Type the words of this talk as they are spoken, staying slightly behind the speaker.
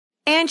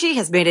Angie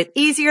has made it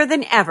easier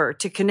than ever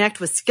to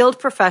connect with skilled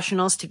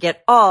professionals to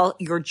get all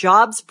your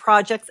jobs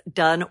projects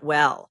done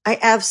well. I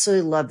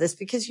absolutely love this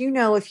because,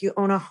 if you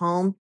own a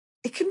home,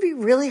 it can be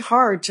really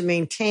hard to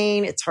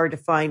maintain. It's hard to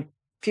find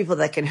people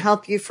that can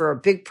help you for a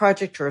big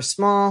project or a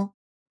small.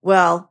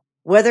 Well,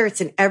 whether it's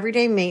in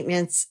everyday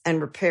maintenance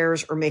and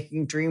repairs or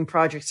making dream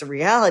projects a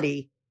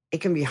reality, it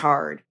can be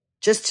hard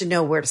just to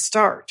know where to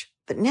start.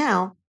 But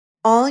now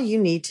all you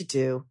need to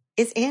do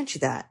is Angie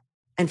that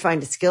and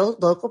find a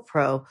skilled local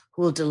pro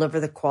who will deliver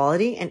the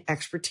quality and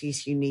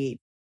expertise you need.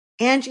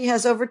 Angie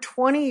has over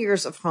 20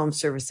 years of home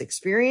service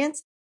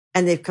experience,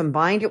 and they've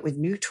combined it with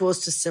new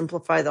tools to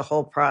simplify the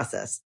whole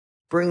process.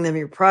 Bring them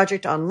your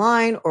project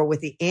online or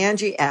with the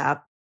Angie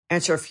app,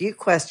 answer a few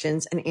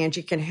questions, and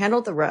Angie can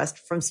handle the rest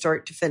from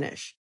start to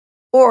finish.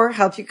 Or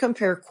help you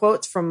compare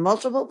quotes from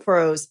multiple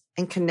pros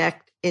and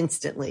connect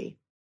instantly,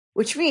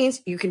 which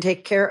means you can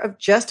take care of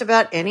just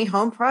about any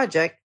home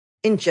project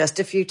in just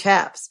a few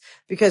taps.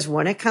 Because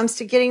when it comes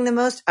to getting the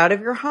most out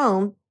of your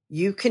home,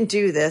 you can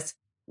do this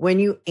when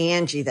you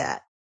Angie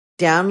that.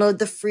 Download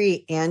the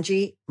free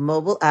Angie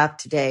mobile app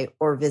today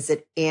or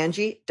visit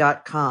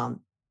Angie.com.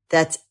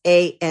 That's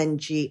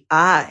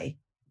ANGI.com.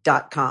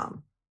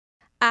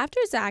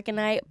 After Zach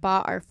and I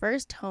bought our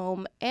first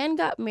home and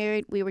got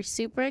married, we were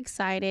super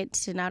excited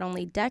to not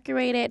only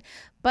decorate it,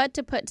 but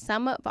to put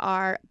some of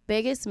our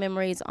biggest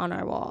memories on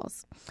our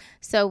walls.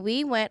 So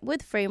we went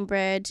with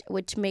FrameBridge,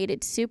 which made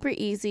it super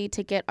easy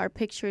to get our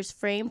pictures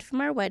framed from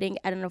our wedding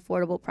at an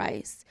affordable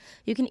price.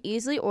 You can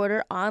easily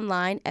order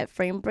online at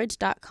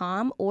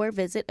framebridge.com or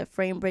visit a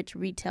FrameBridge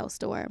retail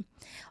store.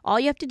 All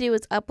you have to do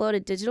is upload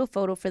a digital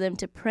photo for them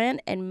to print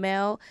and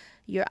mail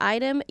your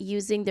item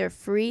using their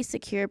free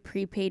secure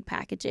prepaid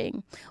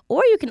packaging.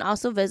 Or you can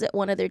also visit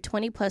one of their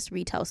 20+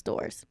 retail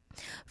stores.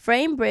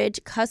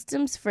 FrameBridge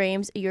customs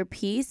frames your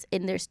piece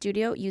in their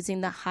studio using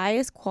the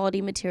highest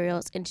quality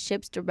materials and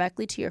ships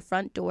directly to your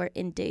front door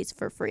in days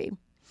for free.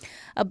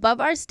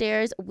 Above our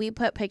stairs, we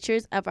put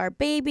pictures of our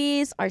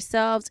babies,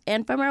 ourselves,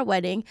 and from our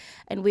wedding,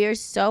 and we are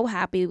so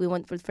happy we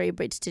went with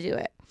FrameBridge to do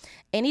it.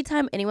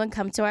 Anytime anyone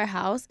comes to our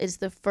house, it's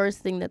the first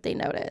thing that they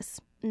notice.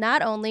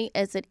 Not only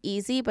is it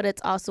easy, but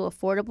it's also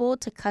affordable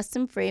to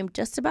custom frame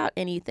just about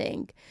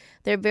anything.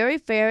 They're very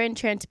fair and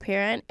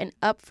transparent and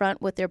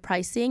upfront with their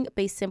pricing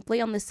based simply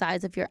on the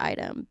size of your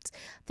items.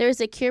 There's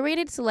a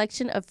curated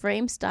selection of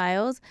frame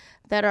styles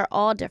that are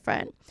all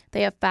different.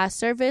 They have fast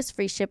service,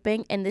 free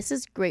shipping, and this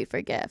is great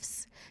for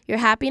gifts. Your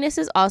happiness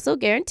is also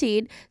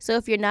guaranteed, so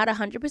if you're not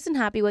 100%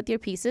 happy with your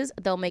pieces,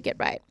 they'll make it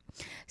right.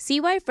 See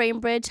why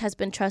FrameBridge has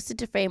been trusted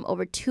to frame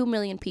over 2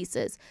 million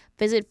pieces.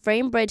 Visit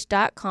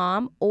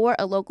framebridge.com or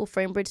a local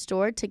FrameBridge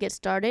store to get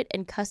started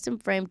and custom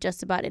frame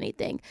just about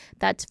anything.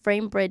 That's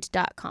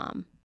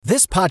framebridge.com.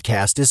 This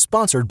podcast is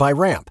sponsored by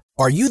Ramp.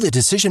 Are you the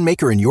decision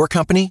maker in your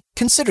company?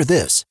 Consider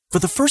this. For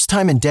the first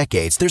time in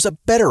decades, there's a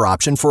better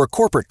option for a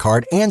corporate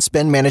card and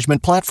spend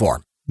management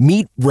platform.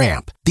 Meet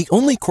Ramp, the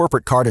only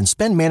corporate card and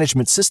spend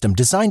management system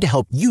designed to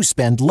help you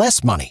spend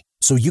less money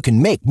so you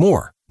can make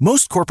more.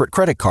 Most corporate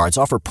credit cards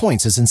offer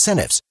points as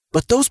incentives,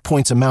 but those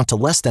points amount to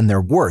less than their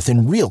worth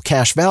in real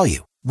cash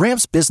value.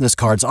 Ramp's business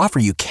cards offer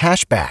you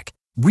cash back,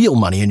 real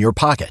money in your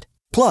pocket.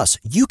 Plus,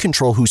 you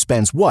control who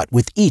spends what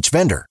with each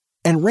vendor.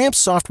 And Ramp's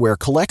software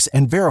collects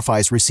and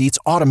verifies receipts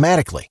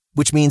automatically,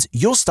 which means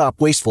you'll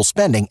stop wasteful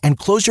spending and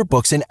close your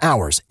books in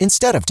hours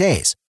instead of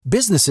days.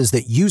 Businesses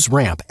that use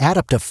Ramp add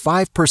up to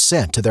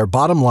 5% to their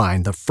bottom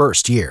line the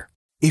first year.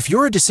 If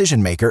you're a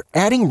decision maker,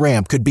 adding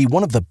Ramp could be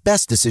one of the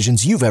best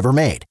decisions you've ever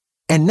made.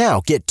 And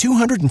now get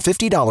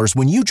 $250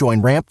 when you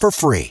join Ramp for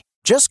free.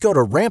 Just go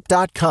to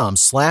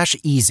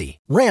ramp.com/easy.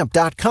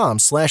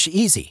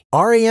 Ramp.com/easy.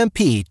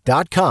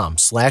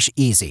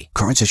 RAMP.com/easy.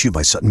 Cards issued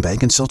by Sutton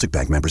Bank and Celtic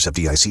Bank, members of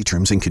FDIC.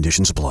 Terms and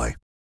conditions apply.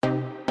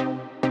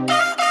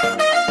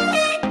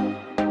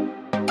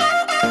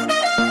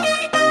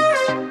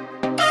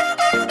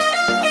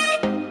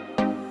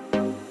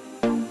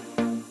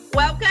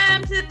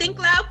 Welcome to the Think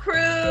Loud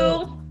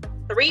crew.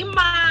 3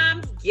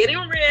 moms getting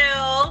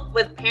real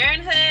with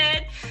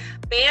parenthood,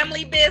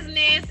 family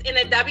business, and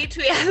a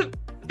WTF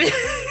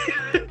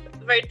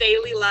for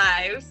daily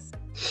lives.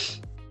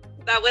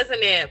 That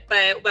wasn't it,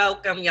 but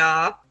welcome,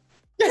 y'all.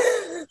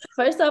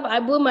 First off, I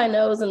blew my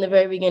nose in the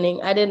very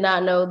beginning. I did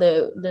not know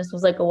that this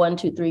was like a 1,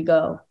 2, 3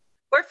 go.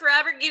 We're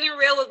forever getting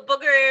real with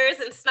boogers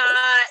and snot.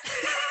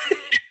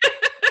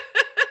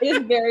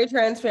 It's very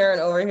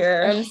transparent over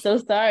here. I'm so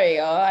sorry,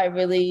 y'all.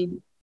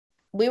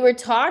 We were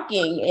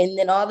talking, and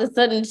then all of a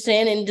sudden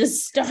Shannon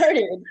just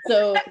started.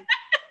 So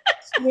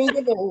she didn't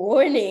give a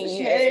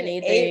warning or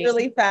anything. Ate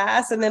really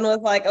fast and then was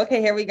like, okay,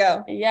 here we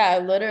go. Yeah,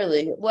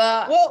 literally.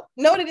 Well,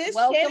 no, it is.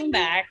 Welcome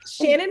back.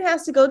 Shannon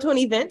has to go to an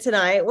event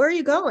tonight. Where are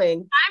you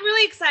going? I'm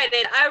really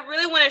excited. I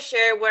really want to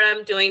share what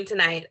I'm doing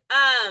tonight.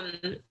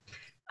 I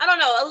don't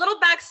know, a little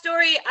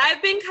backstory.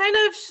 I've been kind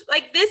of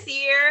like, this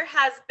year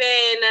has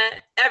been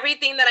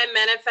everything that I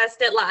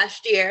manifested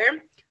last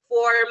year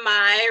for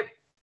my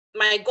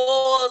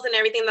goals and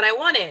everything that I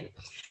wanted.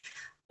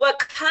 what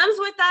comes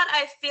with that,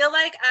 I feel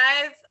like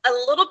I've a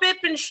little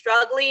bit been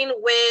struggling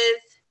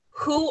with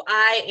who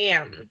I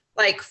am,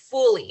 like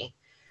fully.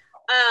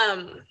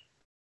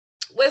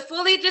 With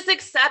fully just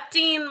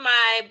accepting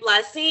my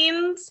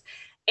blessings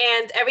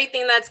and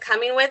everything that's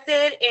coming with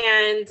it,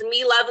 and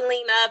me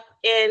leveling up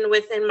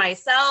within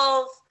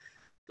myself,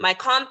 my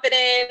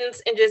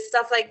confidence, and just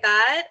stuff like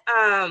that.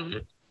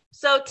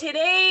 So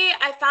today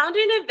I found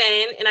an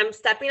event, and I'm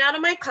stepping out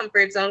of my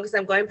comfort zone because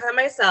I'm going by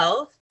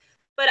myself.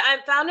 But I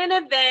found an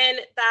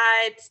event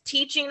that's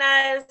teaching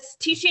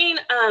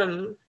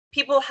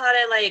people how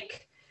to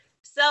like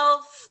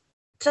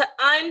to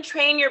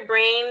untrain your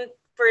brain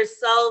for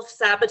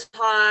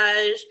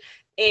self-sabotage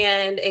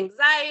and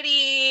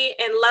anxiety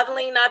and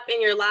leveling up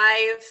in your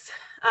life.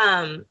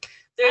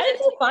 There's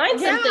to find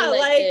something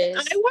like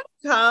this. I want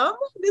to come.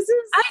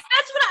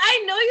 That's what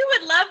I know you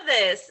would love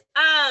this.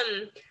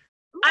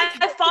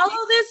 I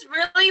follow this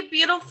really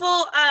beautiful,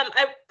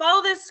 I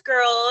follow this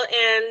girl,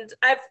 and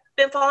I've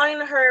been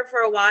following her for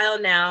a while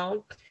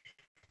now.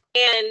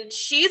 And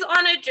she's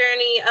on a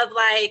journey of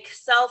like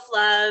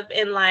self-love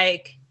and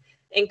like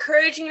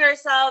encouraging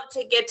herself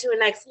to get to a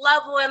next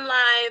level in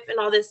life and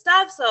all this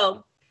stuff.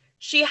 So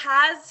she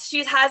has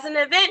an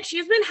event.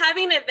 She's been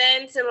having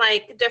events and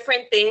like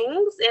different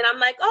things. And I'm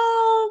like,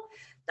 oh,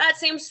 that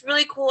seems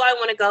really cool. I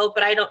want to go,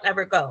 but I don't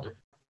ever go.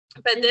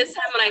 But Is this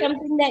time when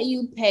something that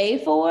you pay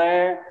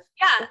for?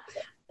 Yeah.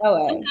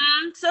 Oh,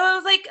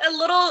 so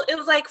it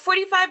was like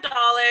 $45,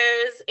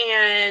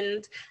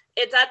 and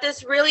it's at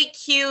this really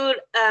cute,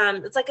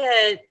 it's like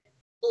a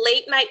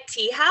late night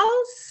tea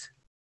house,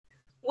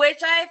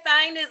 which I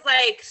find is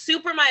like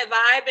super my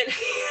vibe. And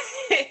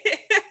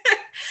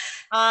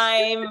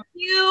I'm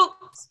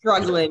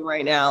struggling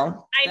right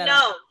now. I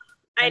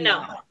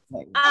know.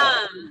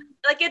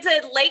 Like it's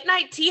a late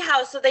night tea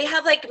house, so they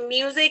have like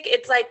music.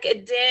 It's like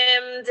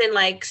dimmed and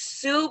like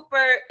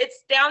super.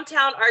 It's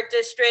downtown art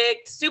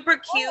district, super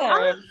cute.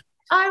 Oh,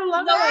 I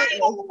love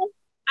it.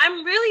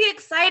 I'm really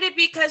excited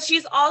because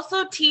she's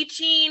also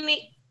teaching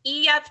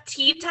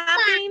EFT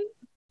tapping.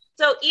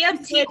 So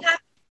EFT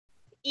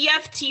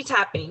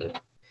tapping.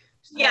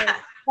 Yeah.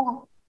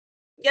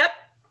 Yep.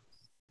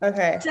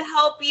 Okay. To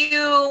help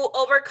you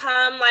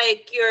overcome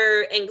like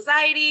your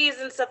anxieties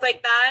and stuff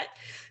like that.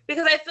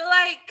 Because I feel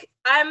like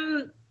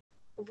I'm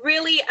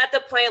really at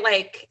the point,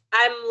 like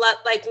I'm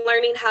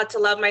learning how to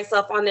love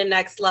myself on the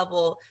next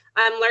level.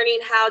 I'm learning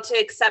how to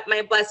accept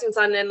my blessings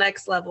on the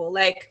next level.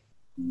 Like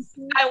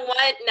I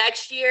want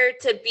next year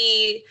to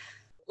be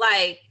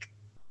like,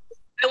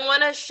 I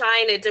want to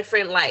shine a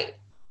different light.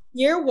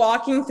 You're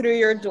walking through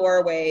your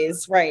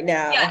doorways right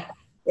now. Yeah.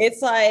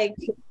 It's like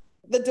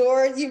the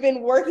doors, you've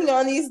been working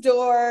on these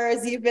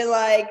doors. You've been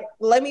like,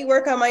 let me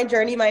work on my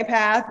journey, my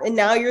path. And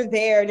now you're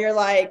there and you're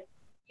like,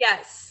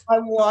 yes,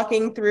 I'm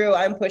walking through,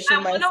 I'm pushing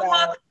myself. I want to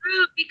walk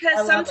through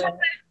because sometimes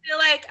I feel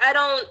like I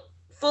don't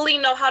fully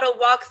know how to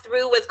walk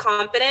through with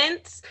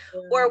confidence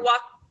or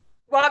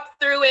walk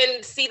through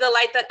and see the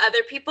light that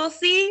other people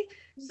see.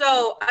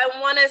 So I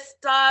want to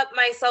stop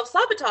my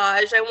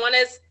self-sabotage. I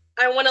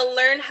want to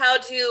learn how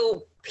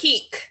to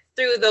peek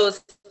through those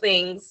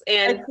things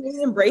and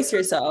fully embrace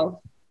yourself.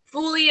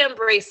 Fully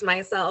embrace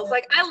myself.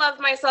 Like I love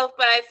myself,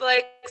 but I feel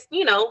like,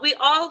 we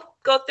all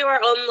go through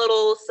our own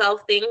little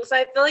self things. So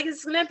I feel like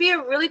it's going to be a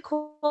really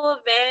cool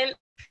event.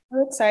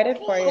 I'm excited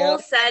for you. Cool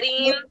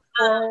setting.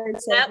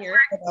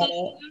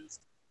 Networking.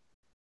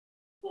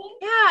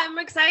 Yeah, I'm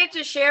excited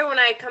to share when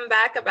I come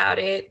back about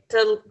it,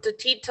 to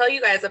tell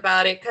you guys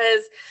about it,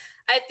 because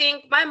I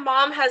think my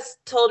mom has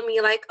told me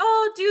like,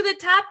 oh, do the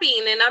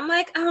tapping. And I'm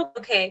like, oh,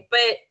 okay.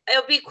 But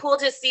it'll be cool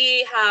to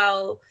see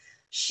how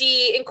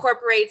she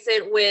incorporates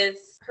it with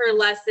her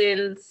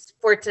lessons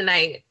for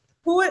tonight.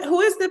 Who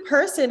is the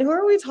person? Who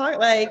are we talking?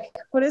 Like,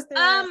 what is their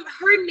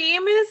her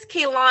name is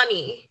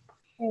Kaylani.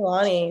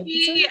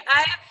 Kaylani.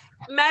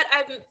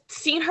 I've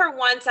seen her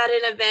once at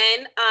an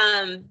event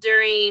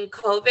during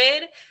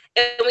COVID,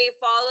 and we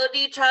followed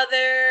each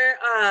other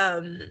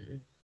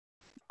on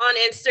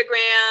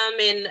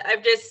Instagram, and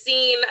I've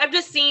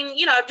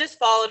just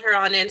followed her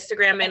on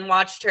Instagram and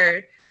watched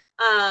her.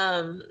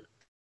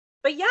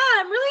 But yeah,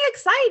 I'm really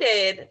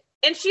excited.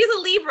 And she's a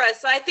Libra,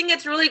 so I think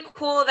it's really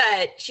cool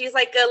that she's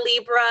like a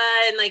Libra,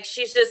 and like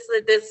she's just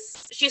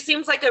she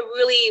seems like a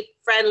really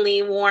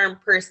friendly, warm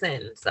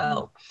person.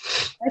 So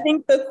I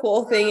think the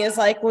cool thing is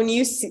like when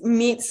you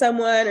meet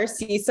someone or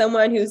see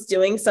someone who's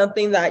doing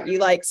something that you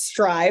like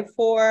strive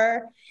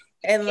for,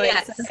 and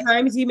like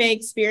sometimes you may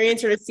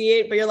experience or see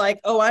it, but you're like,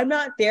 oh, I'm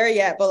not there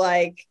yet, but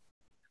like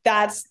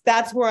that's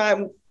where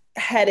I'm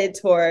headed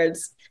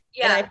towards.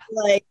 Yeah. And I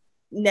feel like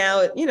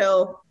now,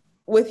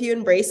 with you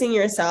embracing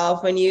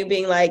yourself and you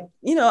being like,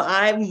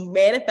 I'm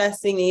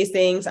manifesting these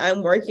things,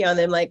 I'm working on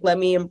them. Like, let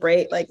me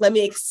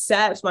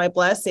accept my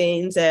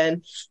blessings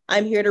and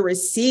I'm here to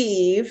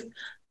receive.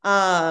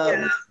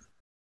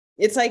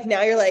 It's like,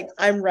 now you're like,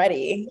 I'm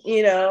ready,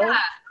 So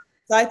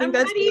I think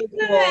that's really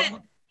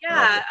cool.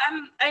 Yeah.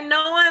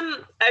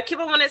 I keep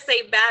on wanting to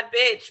say bad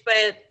bitch,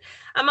 but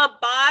I'm a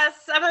boss.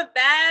 I'm a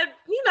bad,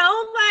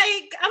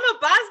 like I'm a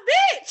boss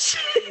bitch.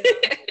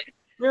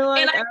 You're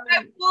like, and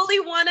I fully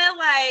want to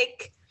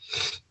like,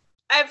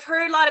 I've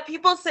heard a lot of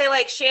people say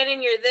like,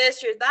 Shannon, you're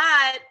this, you're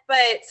that.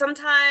 But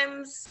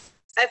sometimes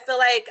I feel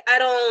like I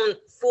don't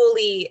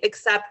fully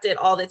accept it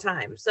all the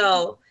time.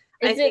 So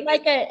is it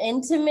like an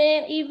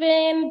intimate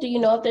event? Do you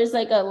know if there's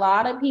like a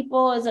lot of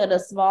people? Is it a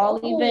small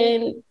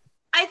event?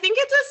 I think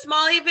it's a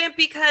small event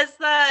because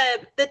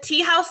the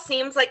tea house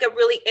seems like a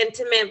really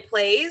intimate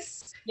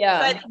place. Yeah.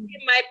 So I think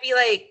it might be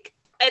like,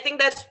 I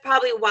think that's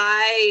probably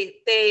why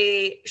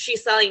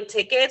she's selling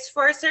tickets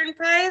for a certain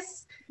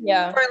price.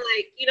 Yeah. For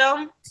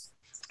like,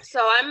 so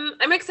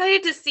I'm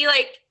excited to see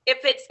like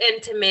if it's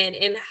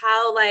intimate and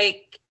how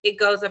like it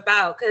goes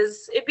about,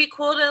 because it'd be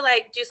cool to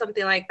like do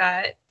something like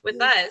that with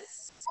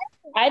us.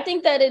 I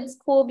think that it's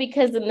cool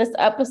because in this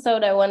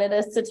episode, I wanted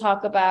us to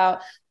talk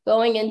about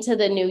going into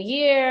the new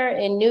year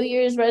and New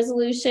Year's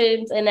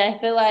resolutions. And I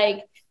feel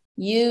like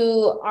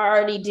you are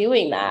already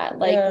doing that,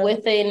 like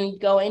within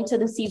going to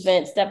this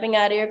event, stepping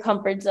out of your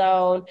comfort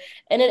zone,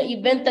 and an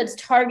event that's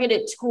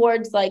targeted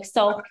towards like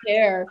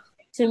self-care.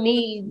 To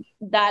me,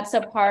 that's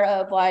a part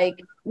of like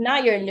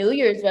not your New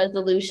Year's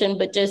resolution,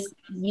 but just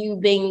you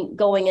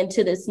going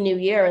into this new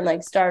year and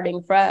like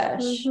starting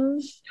fresh. Mm-hmm.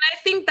 And I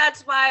think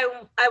that's why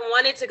I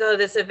wanted to go to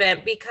this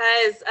event,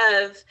 because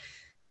of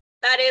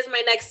that is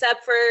my next step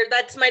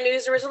that's my New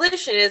Year's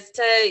resolution, is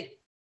to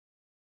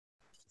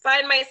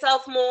find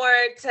myself more,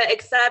 to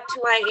accept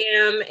who I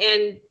am,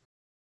 and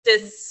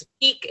to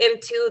speak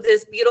into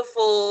this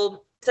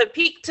beautiful, to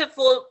peak to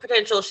full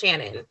potential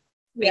Shannon.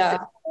 Yeah.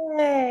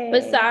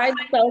 Besides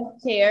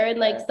self-care and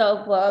like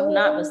self-love,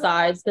 not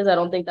besides, because I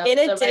don't think that's in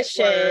the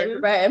addition, right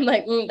word, right? I'm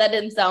like, that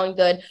didn't sound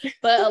good.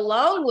 But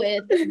along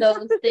with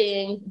those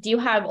things, do you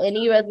have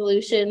any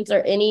resolutions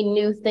or any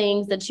new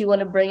things that you want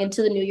to bring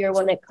into the new year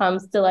when it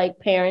comes to like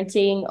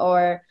parenting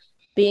or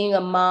being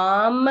a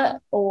mom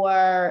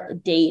or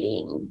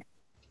dating?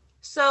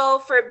 So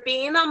for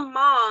being a mom,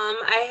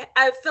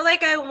 I feel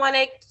like I want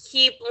to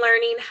keep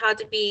learning how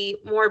to be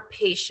more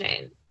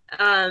patient.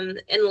 And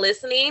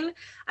listening.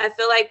 I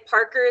feel like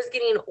Parker is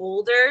getting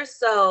older,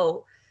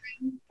 so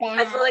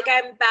I feel like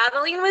I'm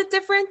battling with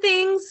different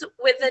things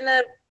within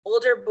an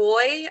older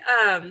boy,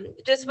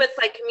 just with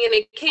like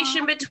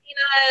communication between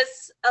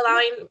us,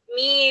 allowing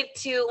me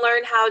to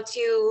learn how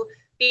to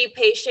be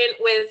patient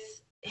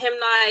with him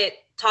not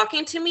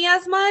talking to me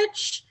as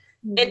much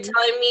and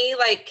telling me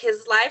like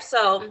his life.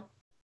 So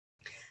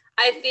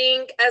I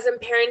think as in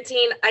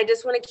parenting, I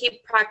just want to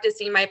keep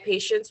practicing my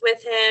patience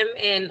with him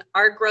and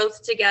our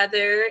growth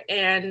together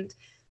and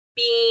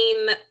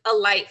being a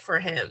light for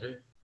him.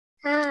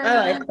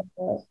 I like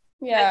that.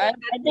 Yeah,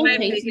 I think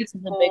patience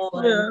is a big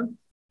one. Yeah.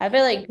 I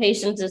feel like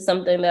patience is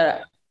something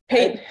that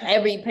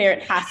every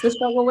parent has to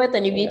struggle with.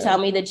 And if you tell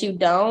me that you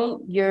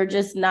don't, you're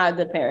just not a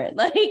good parent.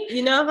 Like,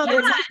 you know how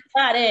that's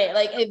not it.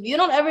 Like, if you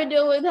don't ever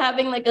deal with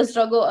having like a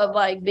struggle of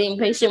like being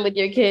patient with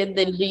your kid,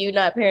 then do you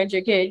not parent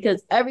your kid?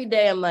 Because every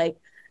day I'm like,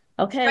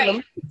 okay, let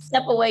me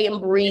step away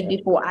and breathe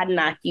before I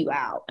knock you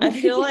out. I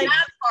feel like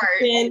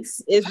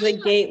patience is the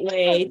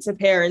gateway to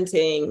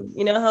parenting.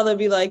 You know how they'll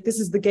be like, this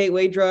is the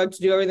gateway drug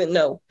to do everything?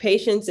 No,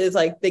 patience is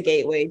like the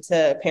gateway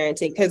to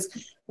parenting. Because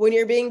when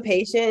you're being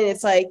patient,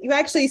 it's like you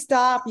actually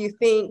stop, you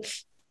think,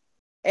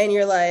 and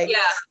you're like,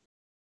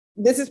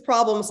 this is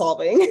problem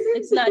solving.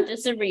 It's not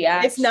just a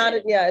reaction.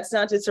 It's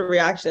not just a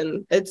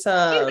reaction. It's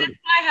that's what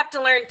I have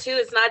to learn too.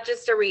 It's not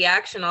just a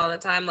reaction all the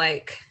time.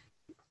 Like,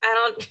 I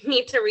don't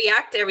need to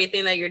react to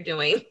everything that you're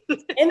doing.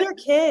 And they're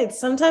kids.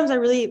 Sometimes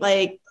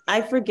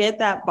I forget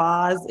that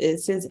Boz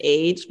is his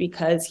age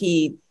because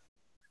he'll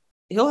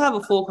have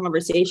a full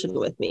conversation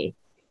with me.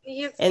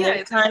 And there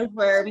are times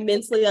where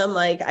mentally I'm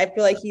like, I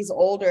feel like he's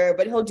older,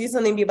 but he'll do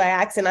something by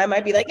accident. I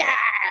might be like,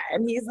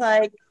 and he's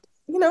like,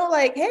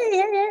 like,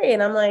 hey.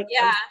 And I'm like,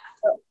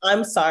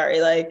 I'm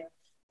sorry. Like,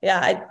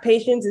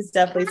 patience is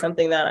definitely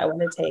something that I want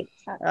to take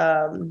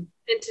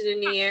into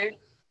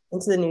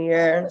the new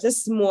year.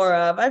 Just more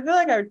of, I feel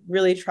like I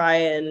really try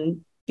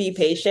and be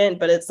patient,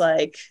 but it's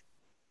like,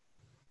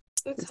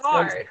 it's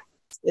hard.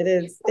 It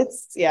is.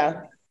 It's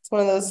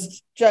one of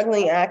those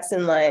juggling acts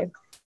in life.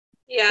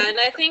 Yeah, and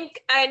I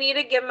think I need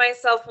to give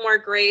myself more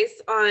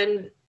grace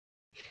on,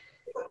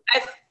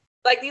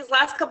 like these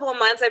last couple of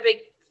months, I've been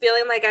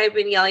feeling like I've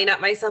been yelling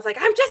at myself, like,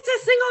 I'm just a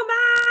single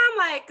mom,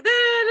 like,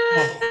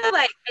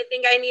 like, I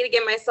think I need to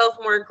give myself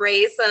more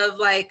grace of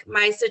like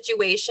my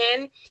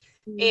situation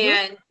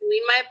and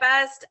doing my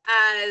best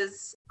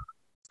as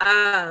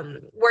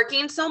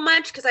working so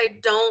much, because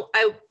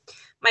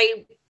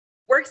my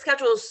work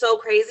schedule is so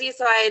crazy,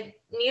 so I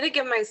need to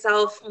give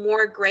myself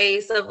more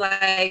grace of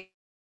like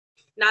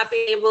not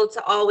being able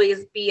to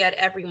always be at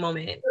every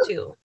moment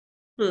too.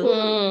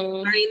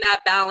 Learning that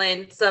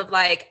balance of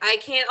like, I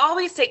can't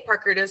always take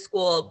Parker to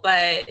school,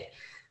 but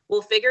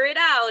we'll figure it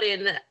out,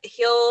 and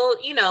he'll,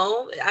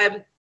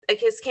 I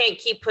just can't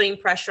keep putting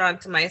pressure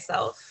onto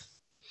myself.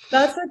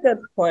 That's a good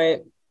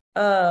point.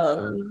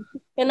 And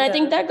And I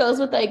think that goes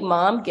with like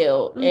mom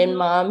guilt and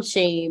mom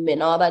shame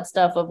and all that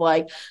stuff of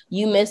like,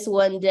 you miss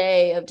one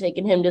day of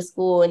taking him to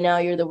school and now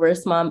you're the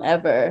worst mom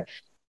ever.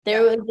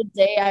 There was a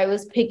day I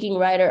was picking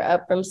Ryder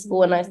up from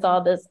school and I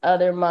saw this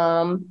other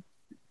mom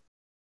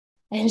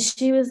and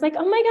she was like,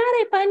 oh my God,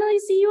 I finally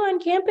see you on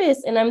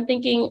campus. And I'm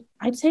thinking,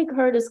 I take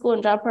her to school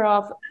and drop her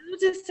off. I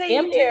was just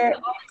saying, Damn near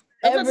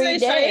every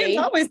day. Cheyenne's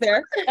always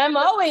there. I'm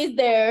always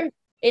there.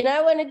 And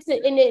I wanted to,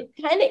 and it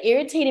kind of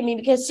irritated me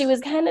because she was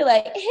kind of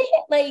like,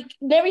 like,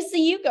 never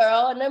see you,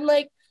 girl. And I'm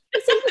like,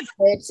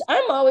 bitch,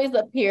 I'm always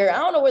up here. I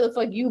don't know where the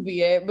fuck you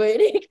be at,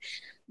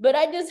 but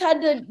I just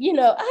had to,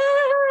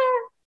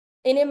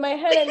 And in my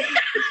head,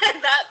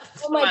 I'm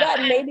oh my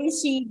God, maybe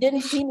she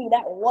didn't see me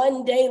that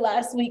one day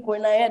last week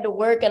when I had to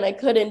work and I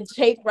couldn't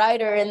take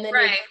Ryder, and then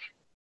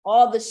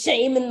all the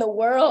shame in the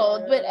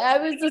world. But I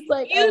was just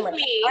like, oh my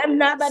God, I'm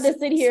not about to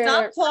sit here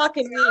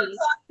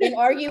and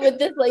argue with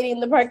this lady in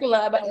the parking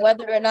lot about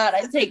whether or not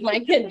I take my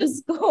kid to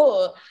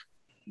school.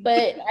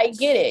 But I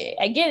get it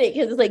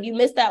because it's like you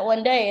missed that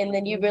one day and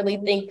then you really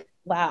think,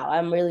 wow,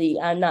 I'm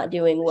not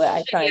doing what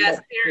I signed up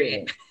to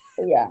do.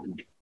 Yeah.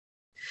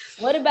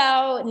 What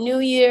about New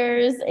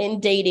Year's and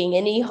dating?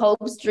 Any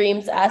hopes,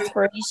 dreams,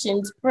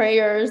 aspirations,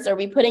 prayers? Are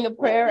we putting a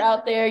prayer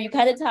out there? You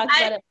kind of talked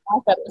about it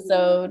last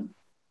episode.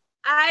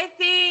 I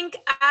think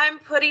I'm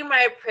putting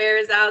my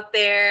prayers out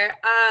there.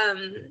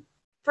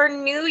 For the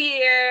New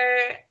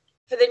Year's,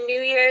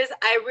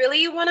 I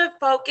really want to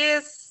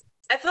focus.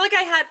 I feel like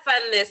I had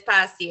fun this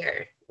past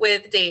year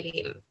with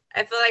dating.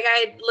 I feel like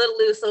I let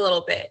loose a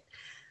little bit.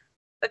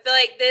 I feel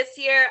like this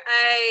year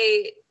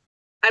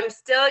I'm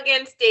still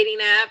against dating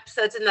apps.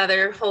 That's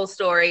another whole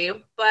story.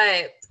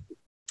 But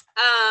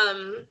I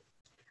don't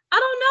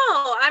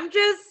know.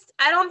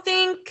 I don't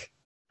think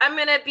I'm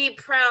going to be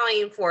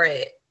prowling for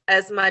it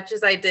as much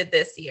as I did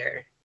this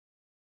year.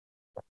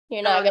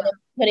 You're not going to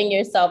be putting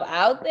yourself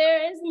out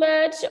there as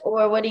much?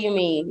 Or what do you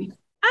mean?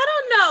 I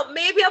don't know.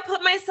 Maybe I'll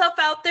put myself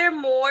out there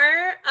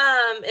more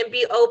and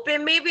be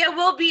open. Maybe I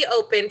will be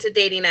open to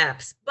dating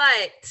apps.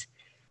 But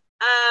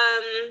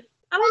I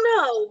don't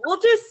know.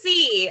 We'll just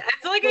see. I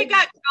feel like I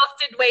got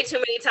ghosted way too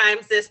many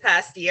times this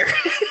past year.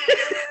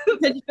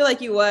 Did you feel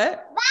like you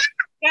what?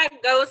 Got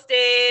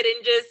ghosted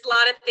and just a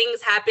lot of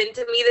things happened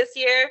to me this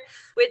year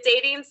with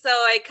dating. So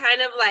I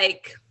kind of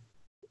like,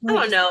 I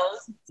don't know.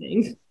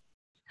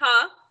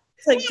 Huh?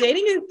 It's like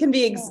dating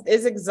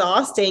is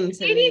exhausting.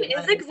 Dating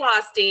is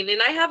exhausting.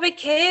 And I have a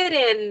kid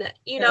and,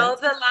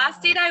 the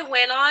last date I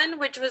went on,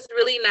 which was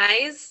really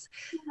nice,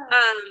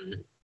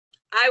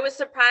 I was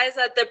surprised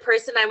that the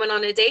person I went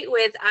on a date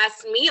with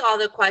asked me all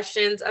the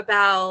questions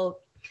about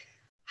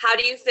how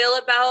do you feel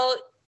about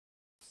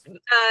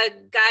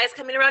guys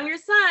coming around your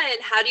son?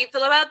 How do you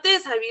feel about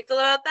this? How do you feel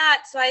about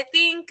that? So I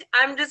think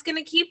I'm just going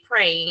to keep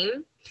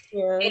praying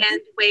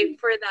and wait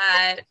for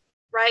that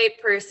right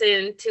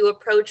person to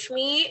approach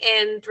me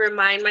and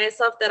remind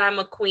myself that I'm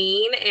a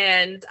queen.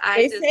 And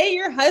they say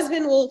your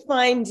husband will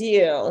find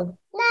you.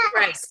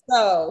 Right.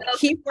 So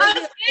keep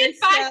working.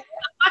 Find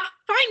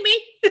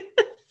me.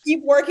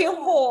 Keep working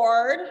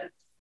hard.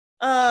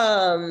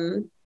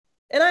 And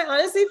I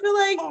honestly feel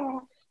like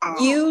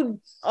you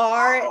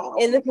are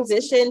in the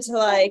position to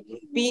like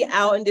be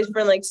out in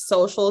different like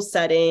social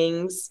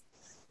settings,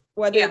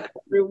 whether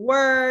through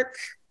work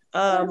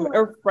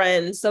or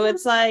friends. So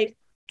it's like,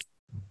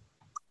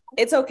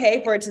 it's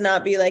okay for it to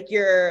not be like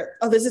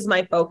this is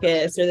my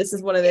focus, or this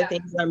is one of the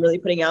things that I'm really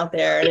putting out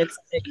there. And it's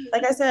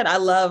like I said, I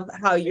love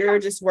how you're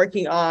just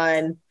working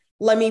on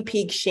let me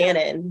peak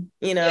Shannon,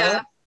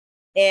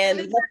 And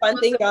the fun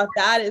thing about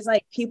that is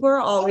like people are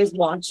always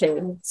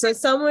watching. So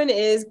someone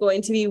is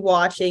going to be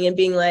watching and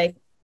being like,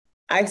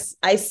 I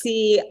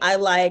see, I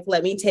like,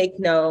 let me take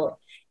note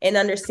and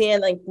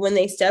understand like when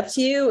they step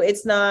to you,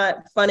 it's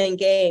not fun and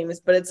games,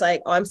 but it's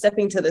like, oh, I'm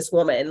stepping to this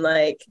woman.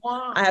 Like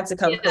I have to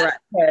come correct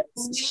her.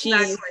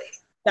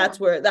 That's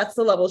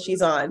the level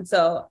she's on.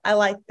 So I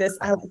like this.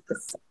 I like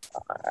this so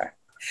far.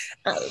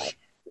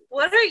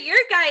 What are your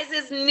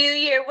guys' New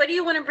Year? What do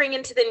you want to bring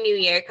into the New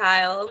Year,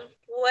 Kyle?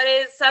 What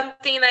is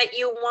something that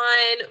you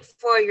want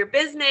for your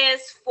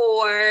business,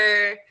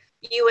 for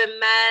you and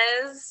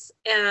Mez?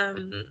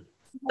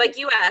 Like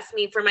you asked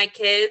me for my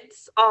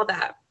kids, all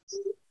that.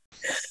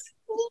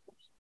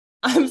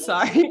 I'm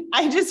sorry.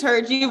 I just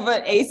heard you,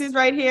 but Ace is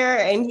right here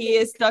and he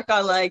is stuck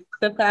on like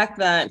the fact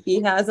that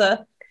he has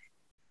a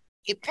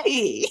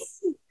pee.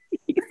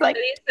 He's like,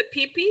 it's a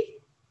pee-pee?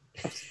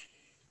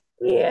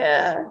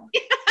 Yeah.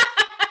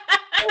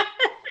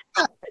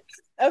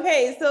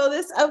 Okay, so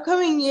this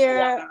upcoming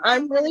year,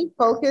 I'm really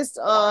focused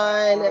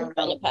on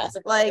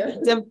like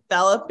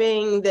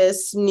developing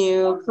this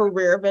new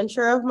career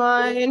venture of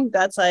mine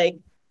that's like,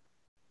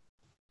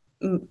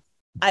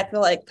 I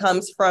feel like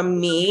comes from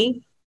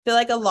me. I feel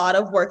like a lot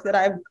of work that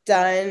I've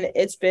done,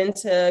 it's been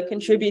to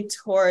contribute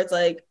towards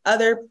like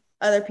other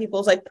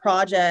people's like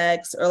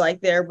projects or like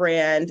their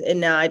brand.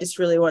 And now I just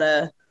really want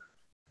to,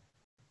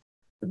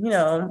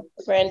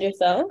 brand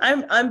yourself.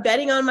 I'm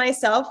betting on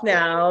myself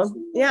now.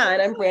 Yeah,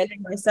 and I'm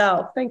branding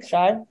myself. Thanks,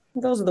 Shai.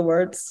 Those are the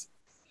words.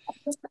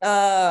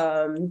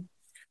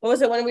 what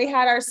was it, when we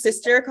had our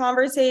sister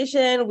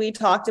conversation, we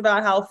talked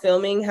about how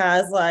filming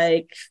has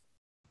like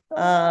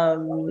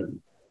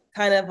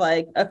kind of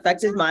like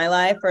affected my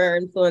life or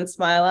influenced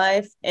my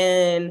life.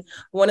 And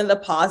one of the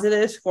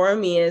positives for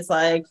me is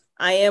like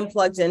I am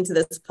plugged into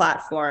this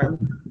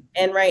platform.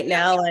 And right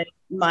now, like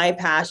my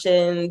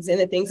passions and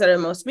the things that are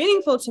most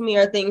meaningful to me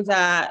are things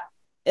that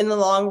in the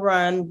long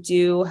run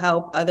do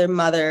help other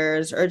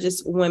mothers or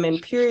just women,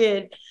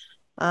 period.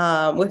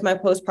 With my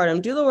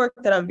postpartum doula work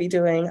that I'll be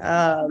doing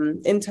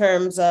in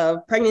terms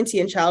of pregnancy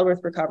and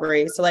childbirth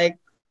recovery. So like,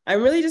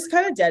 I'm really just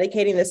kind of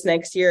dedicating this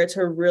next year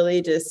to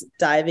really just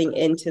diving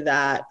into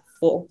that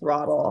full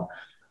throttle.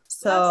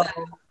 So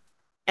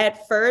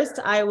at first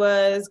I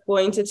was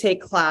going to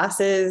take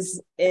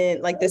classes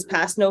in like this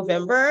past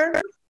November.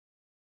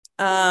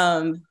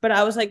 But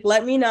I was like,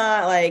 let me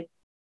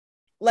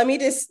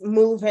just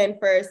move in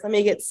first. Let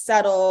me get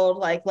settled.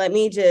 Like, let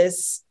me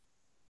just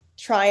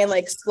try and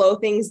like slow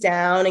things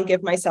down and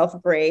give myself a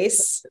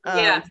grace.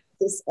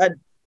 Just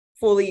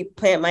fully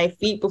plant my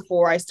feet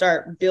before I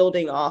start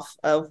building off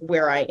of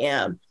where I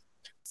am.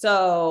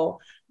 So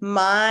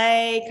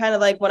my kind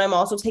of like what I'm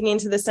also taking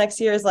into this next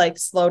year is like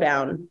slow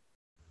down,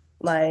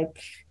 and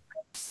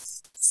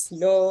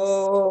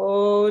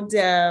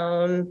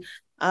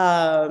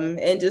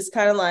just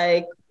kind of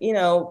like, you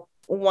know,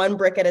 one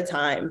brick at a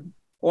time,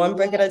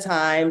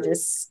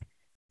 just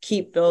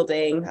keep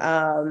building.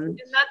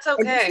 And that's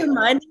okay. And just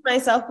reminding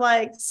myself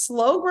like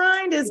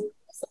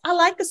I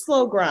like a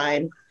slow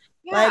grind.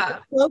 Like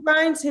slow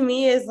grind to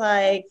me is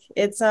like,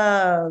 it's,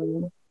 I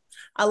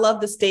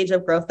love the stage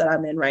of growth that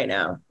I'm in right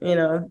now. You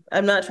know,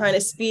 I'm not trying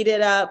to speed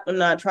it up. I'm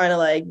not trying to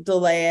like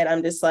delay it.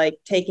 I'm just like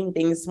taking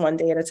things one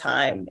day at a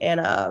time.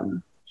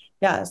 And,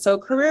 so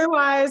career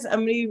wise,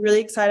 I'm going to be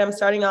really excited. I'm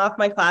starting off,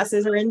 my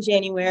classes are in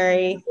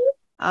January.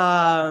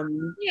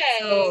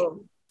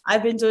 So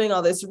I've been doing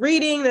all this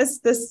reading this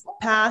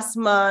past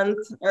month,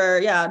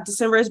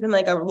 December has been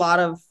like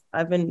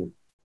I've been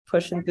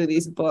pushing through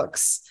these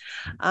books.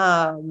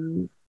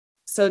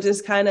 So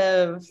just kind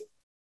of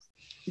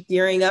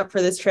gearing up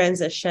for this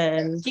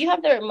transition. Do you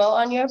have the remote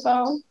on your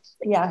phone?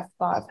 Yeah,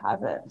 Bob has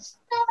it.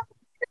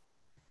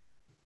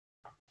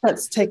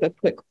 Let's take a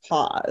quick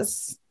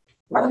pause.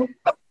 We're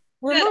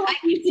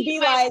need to be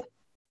like,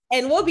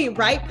 and we'll be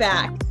right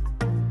back.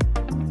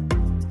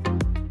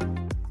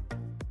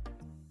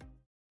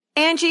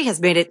 Angie has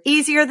made it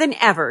easier than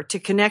ever to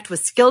connect with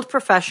skilled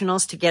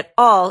professionals to get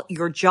all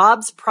your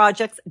jobs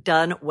projects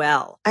done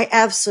well. I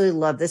absolutely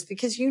love this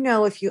because, you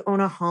know, if you own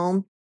a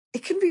home,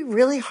 it can be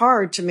really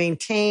hard to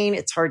maintain.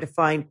 It's hard to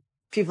find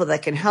people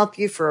that can help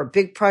you for a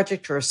big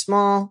project or a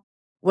small.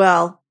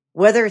 Well,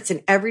 whether it's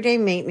in everyday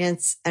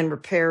maintenance and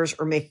repairs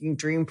or making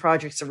dream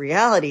projects a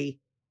reality,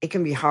 it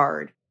can be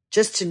hard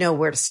just to know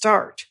where to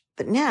start.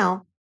 But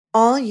now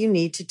all you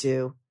need to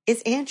do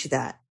is Angie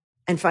that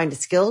and find a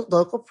skilled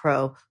local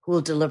pro who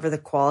will deliver the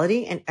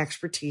quality and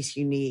expertise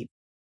you need.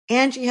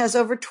 Angie has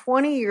over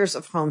 20 years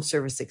of home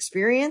service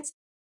experience,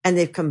 and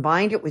they've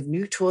combined it with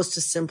new tools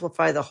to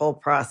simplify the whole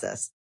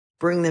process.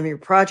 Bring them your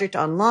project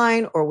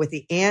online or with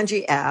the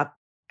Angie app,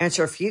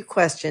 answer a few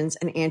questions,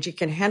 and Angie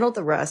can handle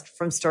the rest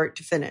from start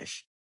to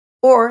finish.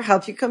 Or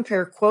help you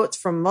compare quotes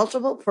from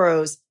multiple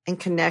pros and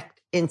connect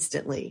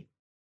instantly,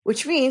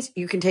 which means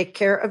you can take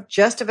care of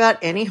just about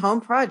any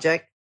home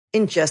project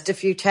in just a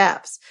few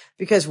taps.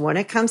 Because when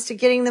it comes to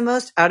getting the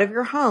most out of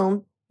your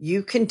home,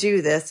 you can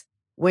do this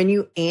when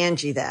you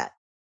Angie that.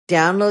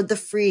 Download the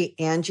free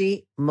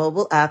Angie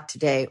mobile app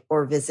today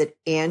or visit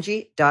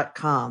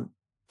Angie.com.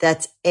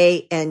 That's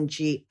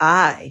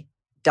ANGI.com.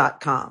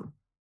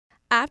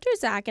 After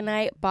Zach and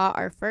I bought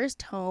our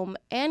first home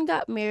and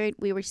got married,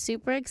 we were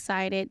super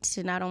excited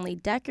to not only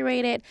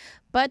decorate it,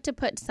 but to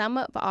put some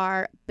of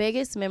our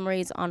biggest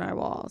memories on our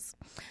walls.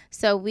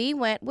 So we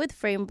went with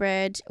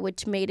FrameBridge,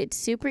 which made it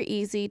super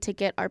easy to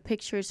get our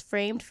pictures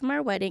framed from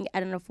our wedding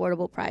at an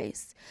affordable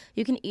price.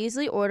 You can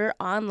easily order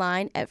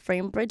online at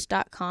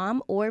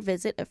framebridge.com or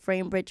visit a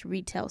FrameBridge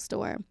retail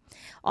store.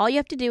 All you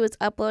have to do is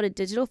upload a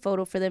digital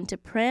photo for them to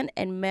print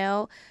and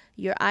mail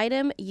your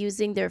item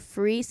using their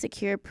free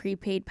secure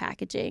prepaid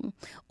packaging.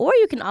 Or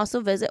you can also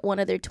visit one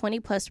of their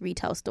 20+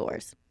 retail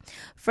stores.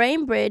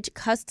 FrameBridge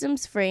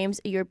customs frames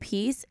your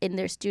piece in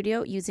their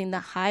studio using the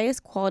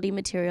highest quality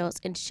materials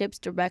and ships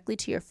directly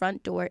to your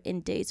front door in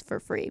days for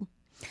free.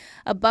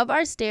 Above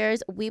our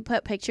stairs, we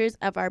put pictures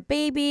of our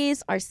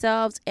babies,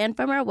 ourselves, and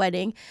from our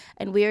wedding,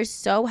 and we are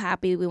so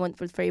happy we went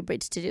with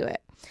FrameBridge to do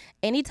it.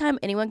 Anytime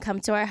anyone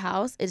comes to our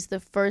house, it's the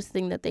first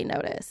thing that they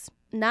notice.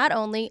 Not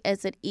only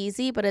is it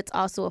easy, but it's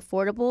also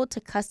affordable to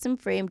custom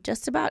frame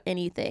just about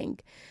anything.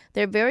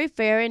 They're very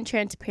fair and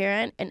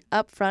transparent and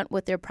upfront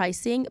with their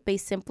pricing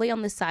based simply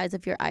on the size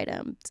of your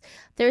items.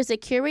 There's a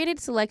curated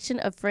selection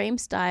of frame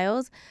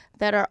styles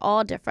that are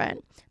all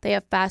different. They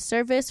have fast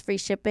service, free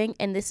shipping,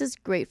 and this is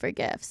great for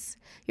gifts.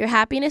 Your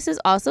happiness is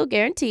also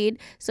guaranteed,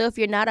 so if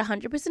you're not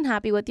 100%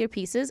 happy with your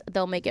pieces,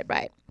 they'll make it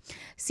right.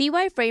 See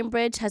why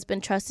FrameBridge has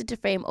been trusted to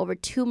frame over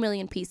 2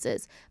 million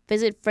pieces.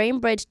 Visit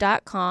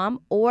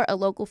framebridge.com or a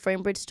local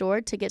FrameBridge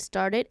store to get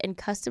started and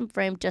custom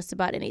frame just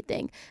about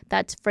anything.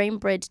 That's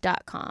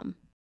framebridge.com.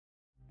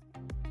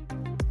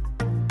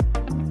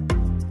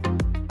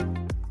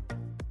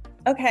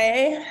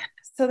 Okay,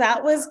 so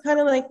that was kind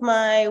of like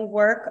my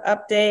work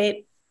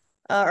update,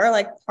 or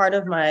like part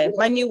of my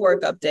new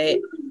work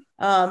update.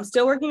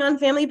 Still working on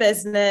family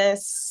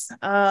business.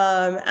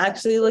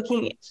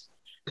 Actually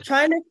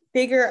trying to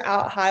figure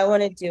out how I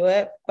want to do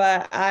it,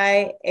 but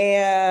I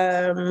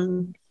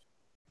am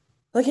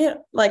looking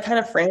at like kind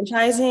of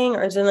franchising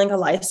or doing like a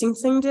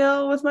licensing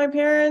deal with my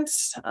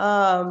parents.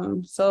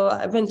 So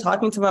I've been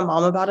talking to my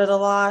mom about it a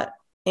lot,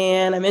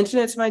 and I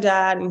mentioned it to my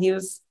dad, and he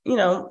was,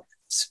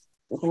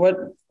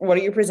 what are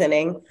you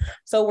presenting?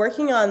 So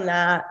working on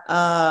that,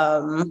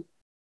 to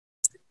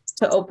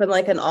open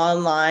like an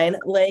online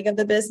leg of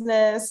the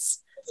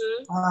business.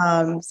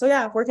 So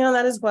yeah, working on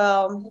that as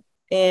well.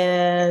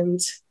 And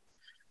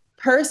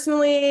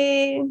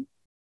personally,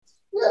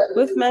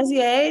 with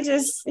Messier,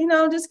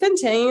 just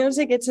continue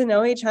to get to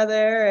know each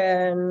other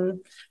and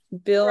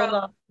build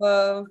off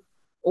of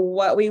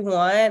what we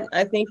want.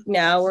 I think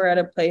now we're at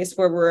a place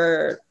where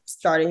we're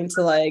starting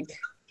to like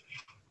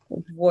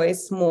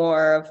voice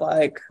more of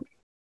like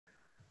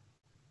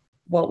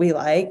what we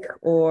like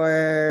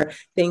or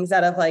things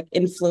that have like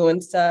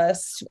influenced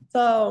us.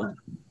 So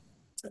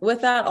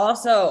with that,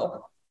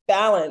 also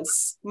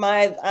balance.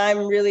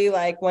 I'm really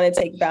like want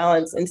to take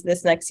balance into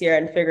this next year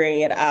and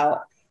figuring it out.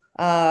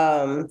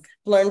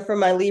 Learn from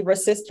my Libra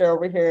sister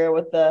over here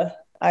with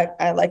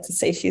I like to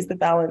say she's the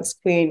balance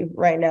queen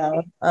right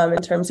now,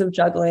 in terms of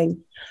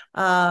juggling.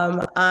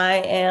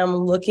 I am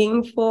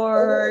looking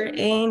for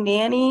a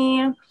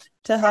nanny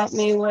to help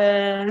me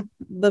with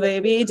the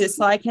baby, just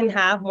so I can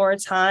have more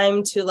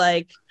time to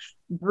like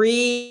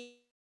breathe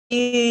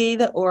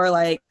or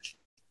like,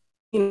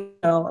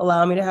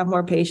 allow me to have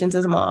more patience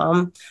as a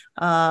mom,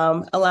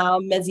 allow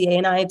Messier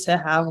and I to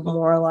have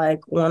more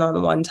like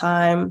one-on-one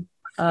time,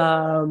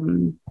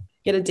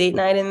 get a date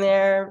night in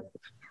there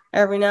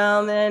every now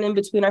and then in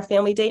between our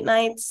family date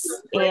nights.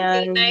 More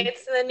date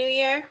nights in the new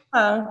year.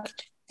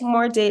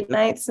 More date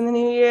nights in the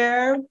new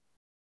year.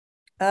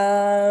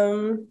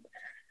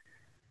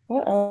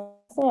 What else?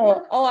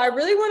 Oh, I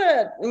really want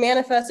to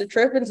manifest a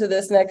trip into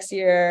this next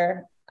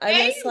year.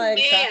 I just like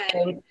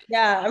traveling.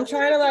 Yeah, I'm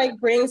trying to like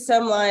bring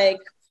some like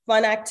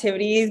fun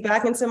activities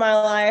back into my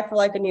life, or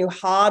like a new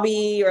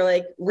hobby, or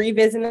like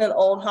revisiting an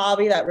old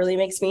hobby that really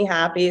makes me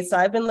happy. So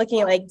I've been looking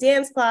at like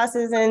dance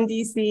classes in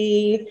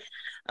DC,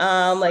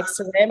 like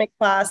ceramic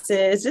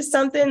classes, just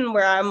something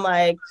where I'm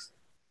like,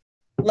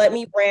 let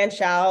me branch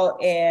out,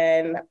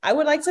 and I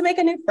would like to make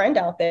a new friend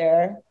out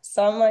there.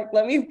 So I'm like,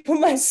 let me put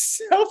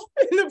myself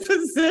in a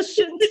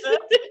position to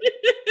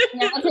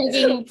now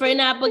taking friend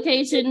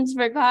applications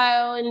for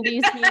Kyle in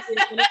DC.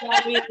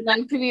 If you would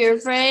like to be your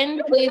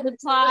friend, please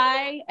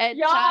apply at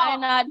Shy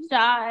Not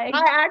Shy. I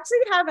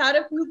actually have had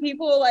a few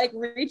people like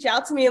reach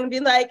out to me and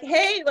be like,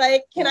 hey,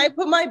 like, can I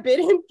put my bid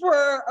in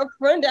for a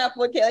friend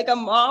applicant, like a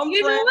mom friend?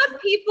 You know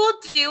what people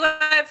do?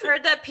 I've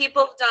heard that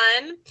people have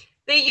done.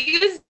 They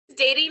use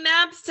dating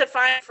apps to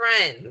find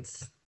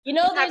friends.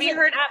 Have you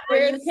heard app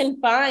where you can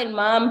find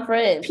mom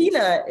friends?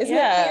 Peanut, isn't it?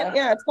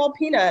 Yeah, it's called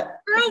Peanut.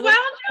 Girl, why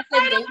don't you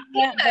find a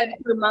Peanut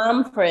for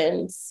mom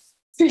friends?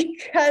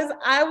 Because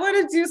I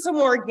want to do some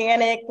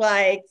organic,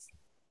 like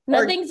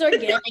nothing's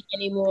organic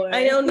anymore.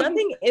 I know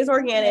nothing is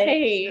organic.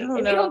 Hey, if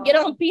you don't get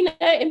on Peanut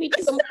and meet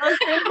some mom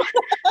friends.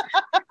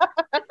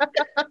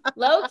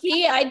 Low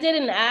key, I did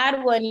an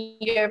ad one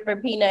year for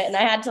Peanut, and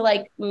I had to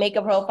like make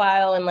a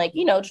profile and like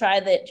try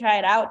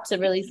it out to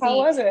really see. How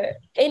was it?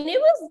 And it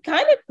was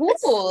kind of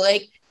cool.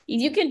 Like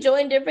you can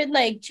join different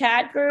like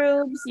chat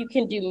groups, you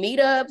can do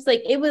meetups.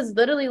 Like it was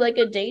literally like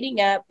a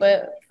dating app,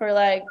 but for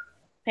like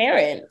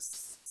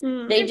parents.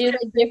 They do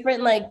like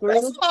different like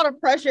groups. That's a lot of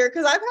pressure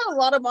because I've had a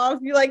lot of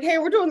moms be like, "Hey,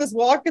 we're doing this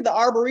walk at the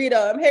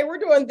Arboretum. Hey, we're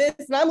doing this,"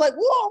 and I'm like,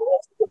 "Whoa!"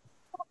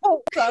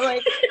 So I'm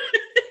like.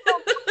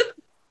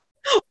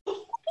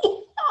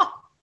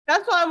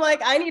 That's why I'm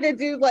like, I need to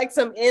do like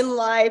some in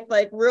life,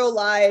 like real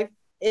life.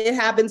 It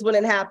happens when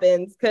it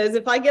happens. Because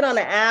if I get on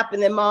an app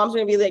and then mom's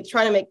gonna be like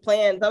trying to make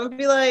plans, I'm gonna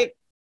be like,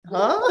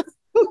 huh?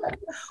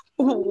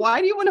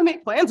 Why do you want to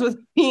make plans with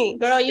me?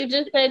 Girl, you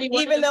just said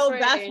even though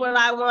that's what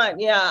I want.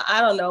 Yeah, I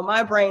don't know.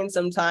 My brain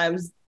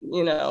sometimes,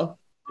 Well,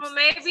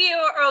 maybe it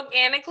will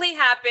organically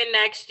happen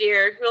next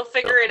year. We'll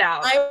figure it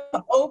out.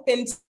 I'm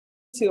open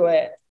to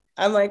it.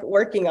 I'm like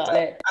working on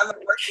it.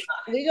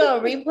 We're gonna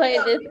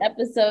replay this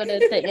episode at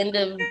the end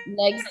of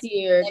next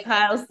year.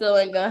 Kyle still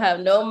ain't gonna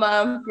have no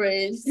mom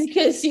friends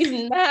because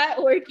she's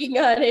not working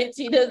on it.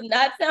 She does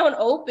not sound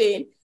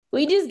open.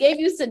 We just gave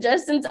you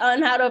suggestions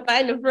on how to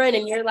find a friend,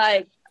 and you're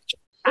like,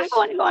 I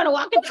want to go on a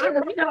walk and talk.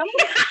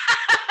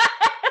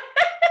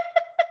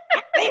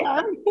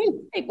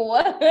 Like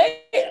what?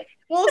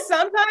 Well,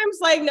 sometimes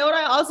like,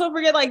 I also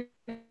forget, like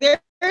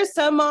there's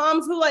some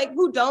moms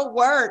who don't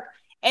work.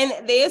 And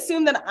they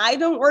assume that I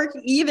don't work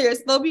either.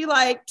 So they'll be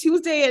like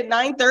Tuesday at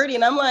 9:30.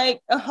 And I'm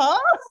like,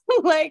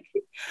 like,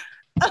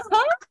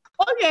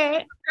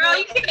 okay. Girl,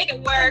 you can make it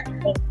work.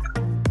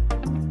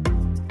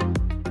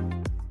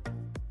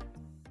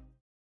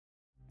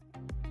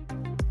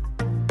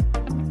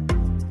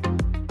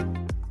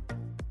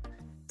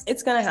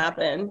 It's going to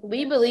happen.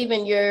 We believe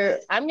in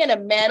I'm going to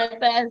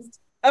manifest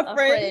a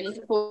friend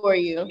for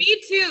you.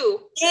 Me too.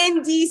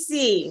 In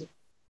DC.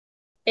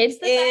 It's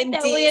the fact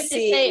that we have to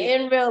say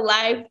in real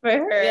life for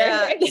her.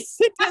 Yeah.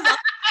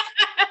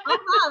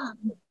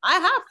 I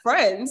have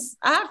friends.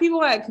 I have people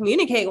who I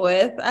communicate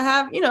with. I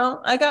have,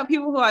 I got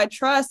people who I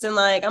trust, and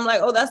like, I'm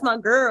like, oh, that's my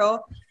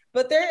girl.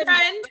 But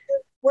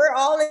we're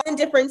all in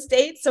different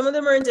states. Some of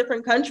them are in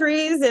different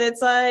countries, and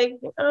it's like,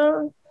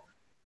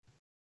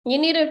 you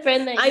need a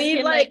friend that you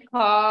can like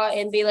call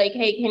and be like,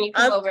 hey, can you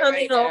come over? I'm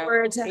coming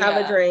over to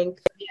have a drink.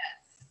 Yes.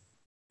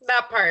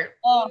 That part.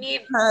 Oh, you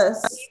need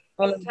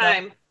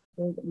time.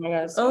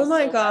 Oh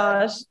my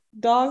gosh.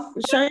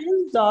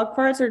 Cheyenne's dog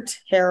farts are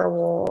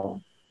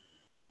terrible.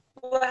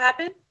 What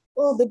happened?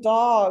 Oh, the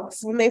dogs.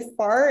 When they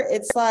fart,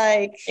 it's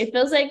like... It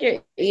feels like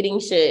you're eating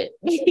shit.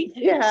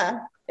 Yeah.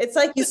 It's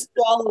like you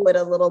swallow it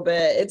a little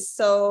bit. It's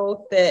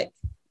so thick.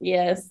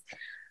 Yes.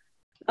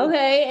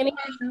 Okay.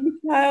 Anything,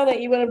 Kyle,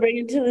 that you want to bring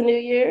into the new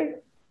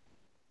year?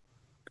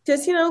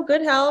 Just,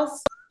 good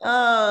health.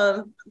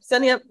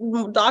 Setting up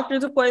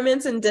doctor's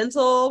appointments and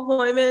dental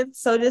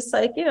appointments. So just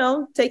like,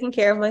 taking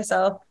care of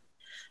myself.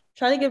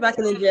 Trying to get back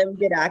in the gym,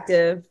 get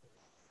active.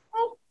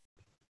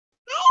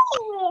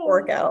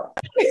 Workout.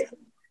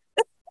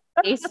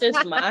 It's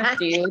just my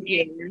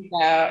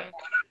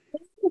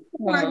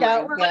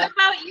workout. What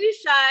about you,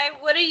 Shy?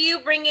 What are you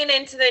bringing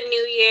into the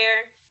new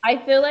year? I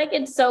feel like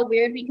it's so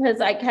weird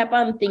because I kept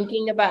on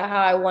thinking about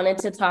how I wanted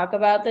to talk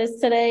about this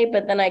today,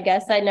 but then I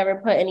guess I never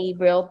put any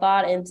real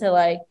thought into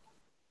like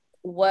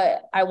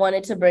what I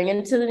wanted to bring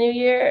into the new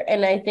year.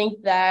 And I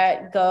think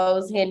that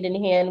goes hand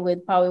in hand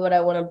with probably what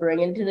I want to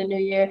bring into the new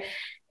year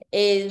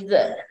is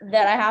that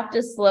I have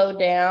to slow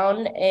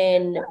down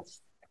and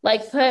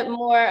like put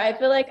more. I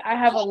feel like I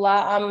have a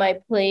lot on my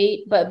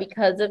plate, but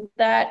because of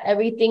that,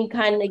 everything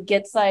kind of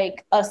gets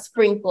like a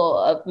sprinkle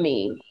of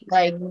me,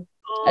 like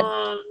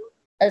a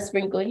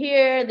sprinkle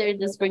here,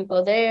 there's a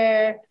sprinkle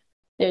there,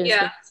 there's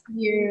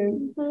here.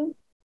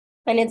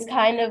 And it's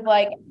kind of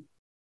like,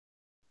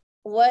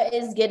 what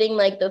is getting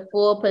like the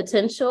full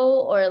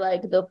potential or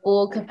like the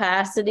full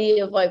capacity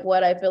of like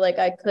what I feel like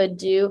I could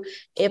do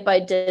if I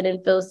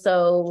didn't feel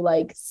so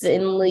like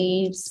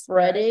thinly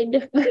spread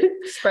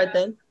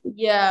thin.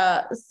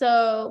 Yeah.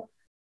 So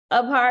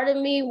a part of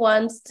me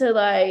wants to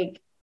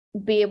like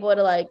be able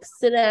to like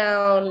sit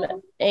down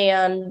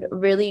and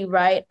really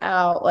write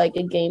out like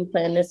a game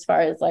plan as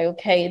far as like,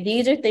 okay,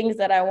 these are things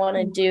that I want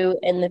to do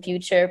in the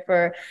future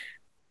for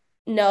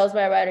Nels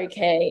by Ryder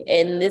K,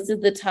 and this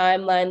is the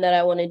timeline that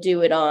I want to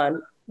do it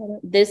on.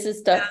 This is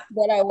stuff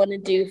that I want to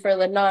do for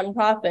the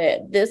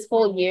nonprofit. This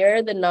whole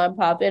year, the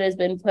nonprofit has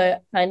been put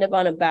kind of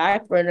on a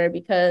back burner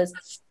because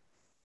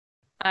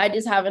I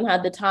just haven't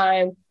had the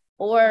time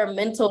or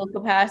mental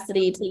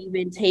capacity to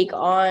even take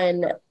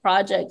on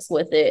projects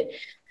with it.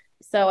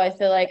 So I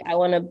feel like I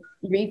want to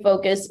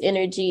refocus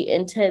energy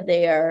into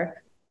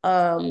there.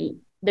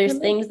 There's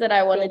things that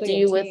I want to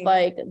do with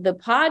like the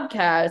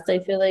podcast. I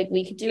feel like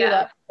we could do a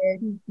lot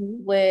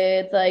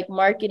with like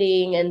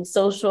marketing and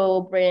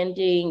social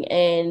branding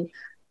and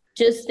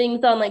just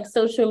things on like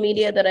social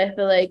media that I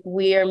feel like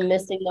we are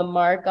missing the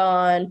mark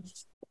on,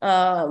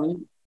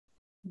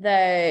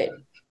 that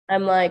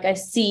I'm like, I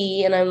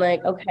see, and I'm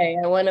like, okay,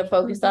 I want to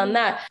focus on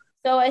that.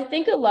 So I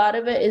think a lot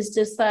of it is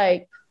just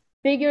like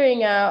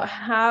figuring out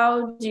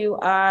how do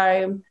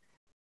I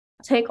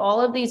take all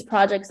of these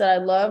projects that I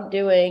love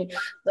doing,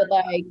 but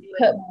like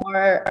put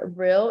more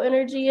real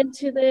energy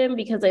into them,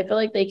 because I feel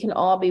like they can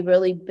all be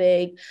really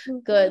big,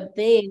 good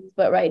things.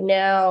 But right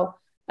now,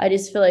 I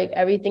just feel like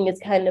everything is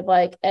kind of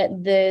like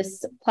at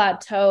this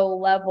plateau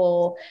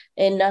level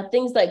and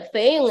nothing's like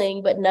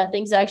failing, but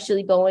nothing's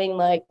actually going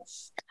like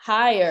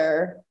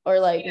higher or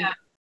like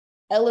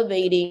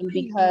elevating,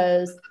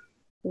 because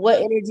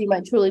what energy am I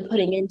truly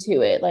putting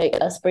into it? Like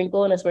a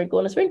sprinkle and a sprinkle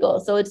and a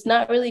sprinkle. So it's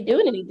not really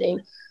doing anything.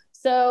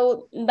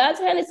 So that's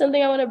kind of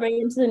something I want to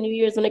bring into the New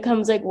Year's when it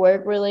comes like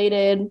work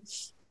related.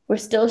 We're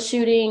still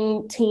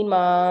shooting Teen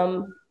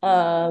Mom.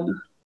 A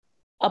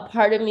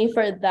part of me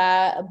for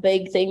that, a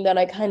big thing that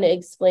I kind of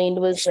explained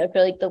was I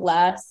feel like the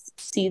last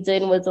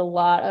season was a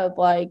lot of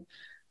like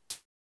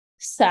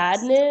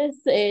sadness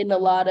and a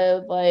lot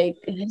of like,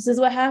 this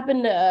is what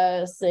happened to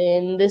us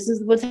and this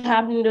is what's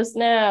happening to us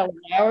now.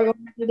 Now we're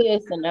going to do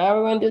this and now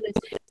we're going to do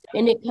this.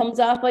 And it comes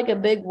off like a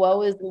big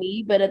woe is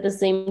me, but at the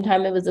same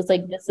time, it was just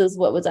like, this is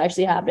what was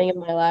actually happening in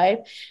my life.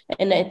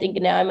 And I think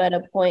now I'm at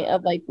a point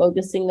of like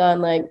focusing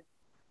on like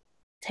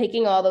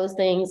taking all those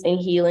things and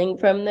healing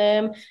from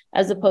them,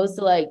 as opposed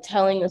to like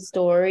telling a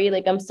story.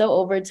 Like I'm so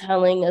over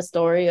telling a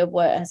story of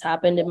what has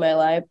happened in my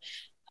life.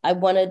 I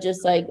want to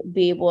just like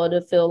be able to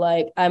feel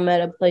like I'm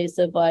at a place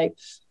of like,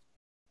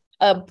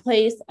 a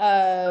place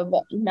of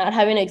not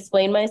having to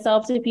explain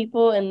myself to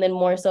people, and then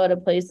more so at a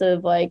place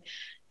of like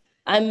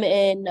I'm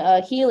in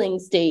a healing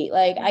state.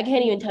 Like I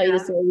can't even tell you the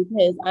story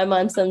because I'm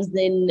on some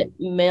Zen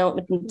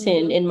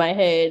mountain in my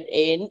head,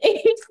 and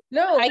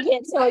no, I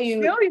can't tell you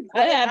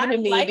what happened to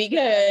me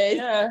because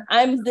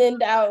I'm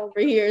zenned out over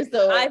here.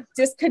 So I've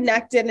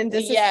disconnected and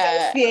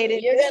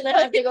disassociated. You're gonna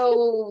have to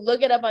go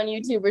look it up on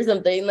YouTube or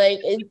something. Like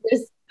it's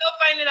just go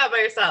find it out by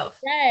yourself.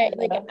 Right.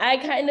 Like I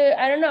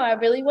don't know. I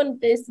really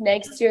want this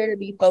next year to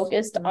be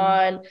focused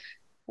on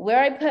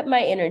where I put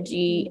my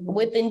energy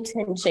with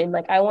intention.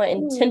 Like I want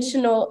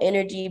intentional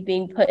energy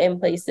being put in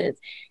places.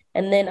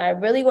 And then I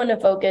really want to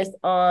focus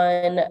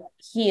on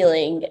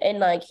healing and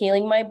like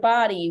healing my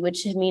body,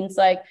 which means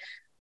like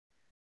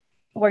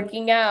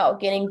working out,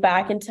 getting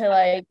back into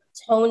like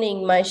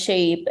toning my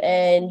shape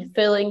and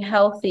feeling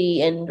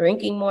healthy and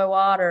drinking more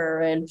water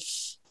and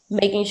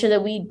making sure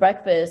that we eat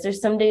breakfast.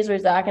 There's some days where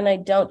Zach and I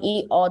don't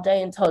eat all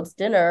day until it's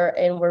dinner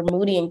and we're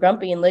moody and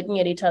grumpy and looking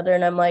at each other.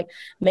 And I'm like,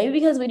 maybe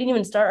because we didn't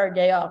even start our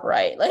day off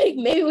right. Like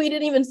maybe we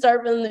didn't even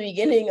start from the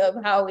beginning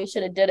of how we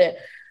should have did it.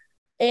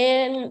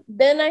 And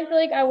then I feel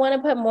like I want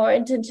to put more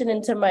intention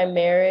into my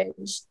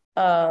marriage.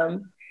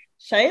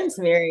 Cheyenne's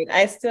married.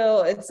 I'm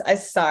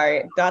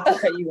sorry, not to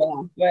cut you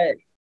off, but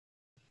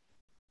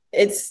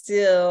it's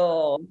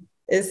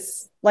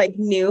like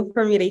new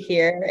for me to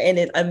hear,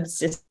 and I'm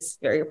just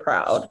very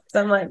proud.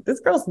 So I'm like, this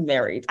girl's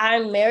married.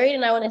 I'm married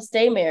and I want to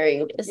stay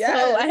married. Yes.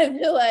 So I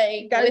feel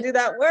like gotta do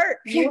that work.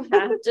 You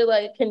have to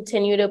like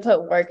continue to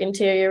put work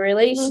into your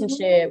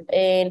relationship.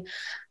 And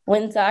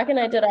when Zach and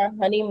I did our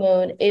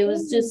honeymoon, it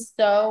was just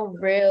so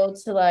real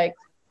to like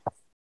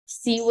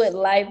see what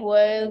life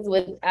was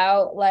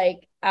without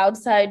like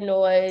outside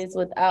noise,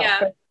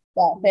 without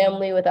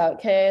family,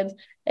 without kids.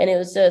 And it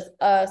was just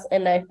us.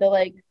 And I feel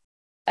like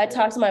I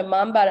talked to my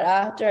mom about it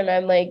after, and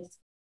I'm like,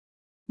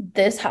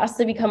 this has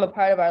to become a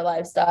part of our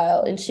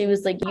lifestyle. And she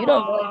was like, you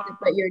don't know this,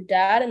 but your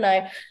dad and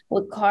I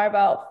would carve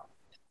out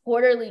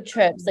quarterly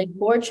trips, like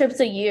 4 trips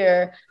a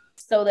year,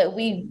 so that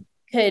we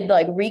could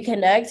like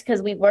reconnect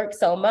because we work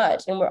so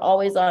much and we're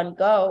always on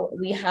go.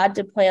 We had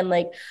to plan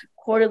like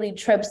quarterly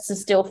trips to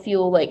still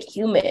feel like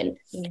human.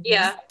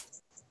 Yeah.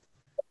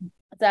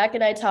 Zach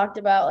and I talked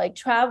about like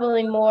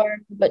traveling more,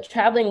 but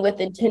traveling with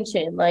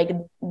intention. Like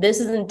this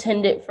is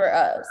intended for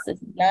us.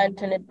 It's not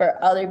intended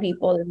for other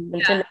people. This is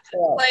intended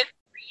for us. Like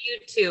for you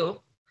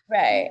too.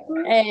 Right.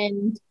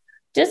 And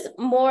just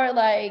more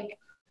like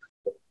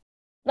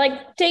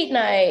date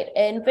night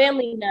and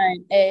family night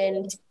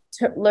and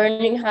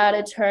learning how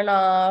to turn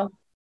off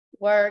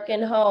work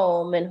and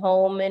home and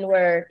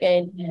work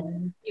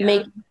and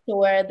making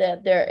sure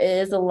that there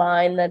is a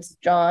line that's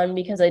drawn,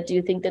 because I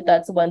do think that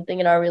that's one thing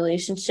in our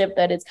relationship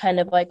that is kind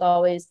of like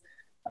always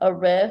a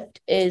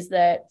rift, is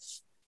that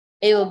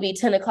it will be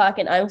 10 o'clock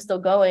and I'm still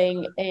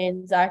going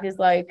and Zach is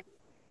like,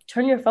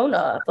 turn your phone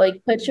off,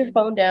 like put your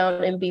phone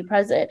down and be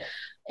present.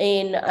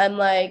 And I'm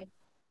like,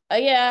 oh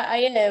yeah, I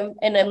am.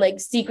 And I'm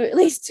like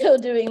secretly still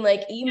doing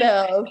like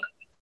emails.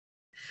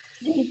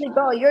 He's like,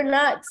 oh, you're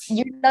not,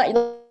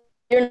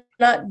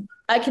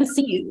 I can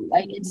see you.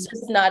 Like, it's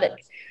just not it.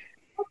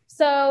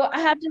 So I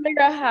have to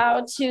figure out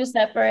how to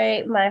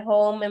separate my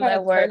home and my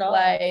work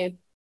life,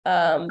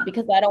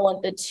 because I don't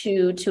want the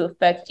two to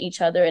affect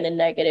each other in a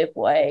negative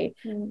way.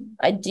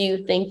 I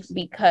do think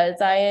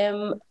because I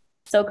am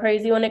so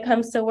crazy when it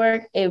comes to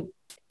work, it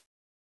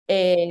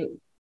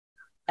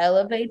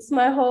elevates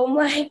my home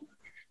life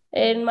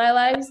and my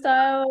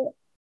lifestyle.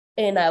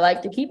 And I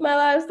like to keep my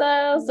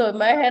lifestyle. So in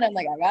my head, I'm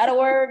like, I gotta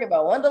work if I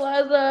want the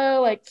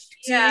lifestyle. Like,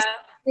 yeah.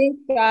 I think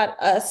got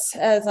us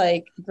as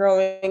like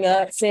growing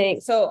up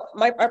saying, so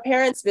our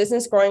parents'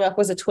 business growing up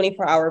was a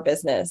 24-hour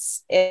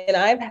business. And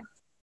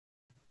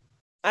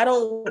I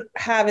don't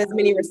have as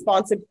many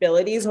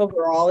responsibilities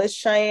overall as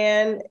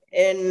Cheyenne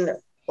in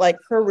like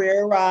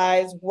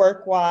career-wise,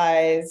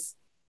 work-wise.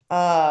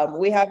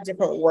 We have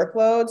different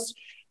workloads,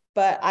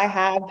 but I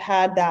have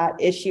had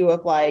that issue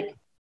of like,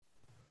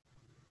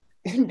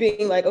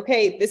 being like,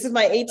 okay, this is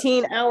my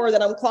 18-hour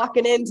that I'm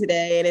clocking in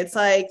today. And it's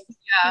like,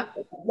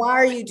 why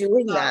are you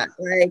doing that?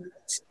 Like,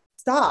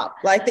 stop.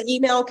 Like the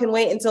email can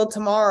wait until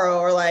tomorrow.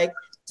 Or like,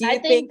 do you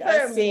think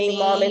us seeing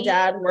mom and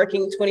dad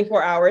working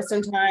 24 hours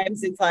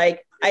sometimes, it's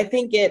like, I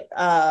think it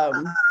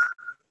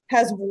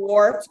has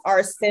warped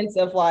our sense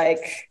of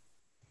like.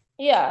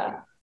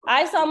 Yeah.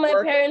 I saw my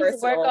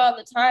parents work all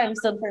the time.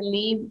 So for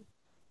me,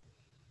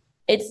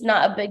 it's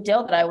not a big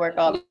deal that I work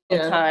all the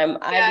time.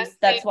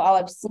 That's all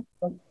I've seen.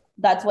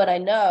 That's what I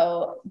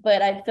know.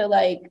 But I feel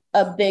like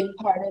a big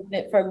part of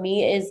it for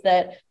me is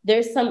that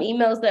there's some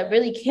emails that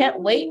really can't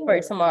wait for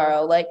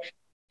tomorrow. Like,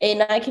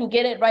 and I can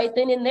get it right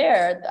then and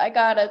there. I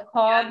got a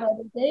call the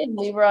other day and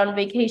we were on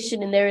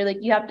vacation and they were like,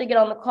 you have to get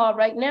on the call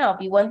right now.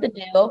 If you want the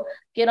deal,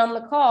 get on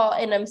the call.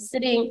 And I'm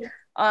sitting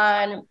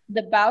on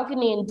the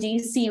balcony in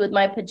DC with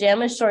my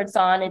pajama shorts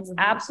on. It's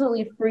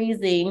absolutely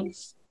freezing.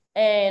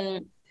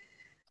 And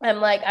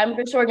I'm like, I'm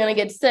for sure going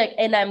to get sick.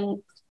 And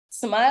I'm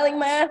smiling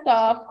my ass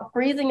off,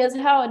 freezing as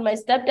hell. And my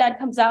stepdad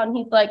comes out and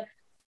he's like,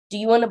 do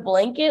you want a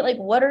blanket? Like,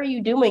 what are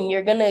you doing?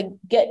 You're gonna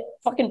get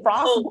fucking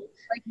frostbite.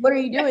 Like, what are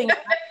you doing?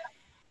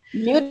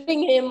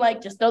 Muting him,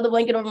 like, just throw the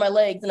blanket over my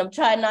legs, and I'm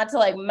trying not to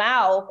like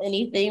mouth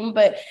anything.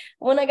 But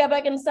when I got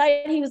back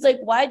inside, he was like,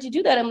 why'd you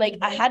do that? I'm like,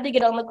 I had to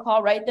get on the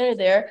call right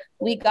there.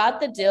 We got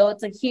the deal.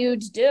 It's a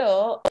huge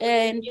deal.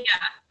 And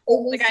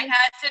like I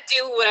had to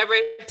do whatever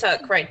it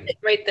took right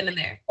then and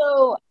there.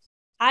 So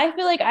I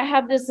feel like I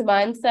have this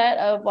mindset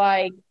of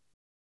like,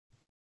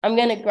 I'm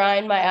going to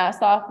grind my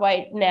ass off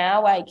right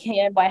now. I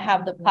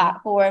have the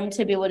platform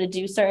to be able to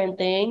do certain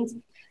things.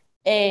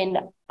 And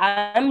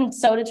I'm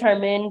so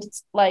determined.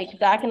 Like,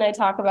 Zach and I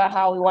talk about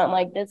how we want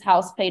like this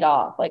house paid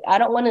off. Like, I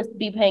don't want to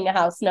be paying a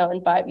house note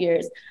in 5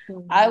 years.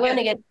 I want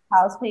to get the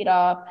house paid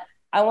off.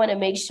 I want to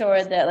make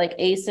sure that like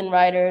Ace and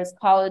Ryder's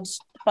college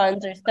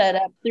funds are set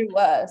up through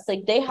us.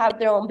 Like, they have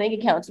their own bank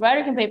accounts.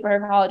 Ryder can pay for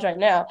her college right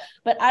now,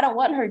 but I don't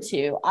want her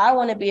to. I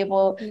want to be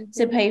able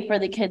to pay for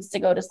the kids to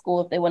go to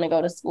school if they want to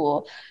go to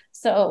school.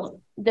 So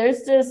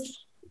there's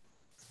just,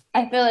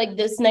 I feel like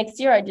this next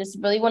year, I just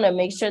really want to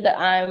make sure that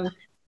I'm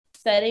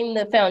setting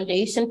the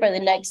foundation for the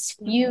next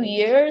few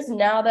years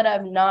now that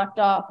I've knocked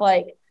off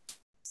like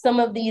some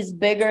of these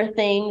bigger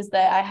things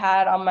that I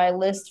had on my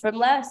list from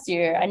last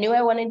year. I knew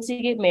I wanted to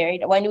get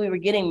married. I knew we were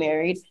getting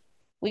married.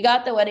 We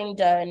got the wedding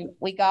done.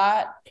 We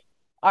got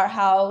our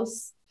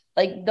house.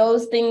 Like,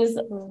 those things,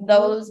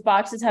 those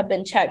boxes have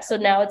been checked. So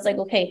now it's like,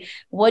 okay,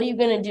 what are you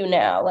going to do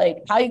now?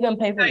 Like, how are you going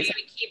to pay for it? How are you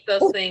going to keep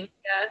those things?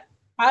 Yeah.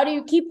 How do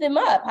you keep them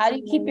up? How do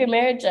you keep your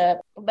marriage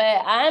up?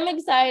 But I'm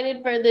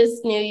excited for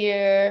this new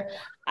year.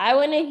 I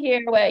want to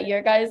hear what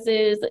your guys'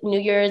 New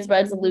Year's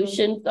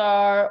resolutions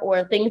are,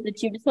 or things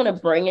that you just want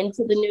to bring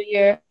into the new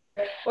year.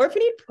 Or if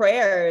you need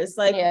prayers,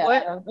 like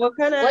what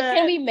kind of, what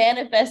can we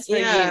manifest for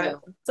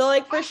you? So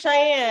like for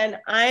Cheyenne,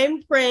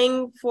 I'm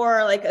praying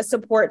for like a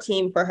support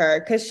team for her,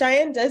 because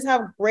Cheyenne does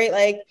have great,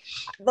 like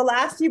the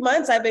last few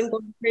months I've been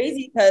going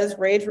crazy because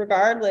Rage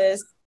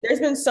Regardless, there's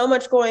been so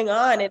much going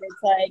on, and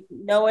it's like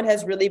no one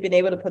has really been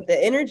able to put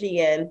the energy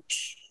in.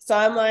 So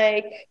I'm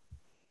like,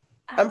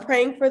 I'm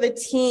praying for the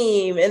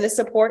team and the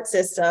support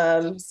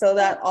system so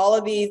that all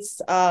of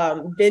these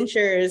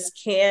ventures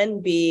can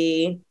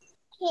be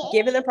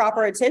given the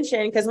proper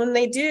attention, because when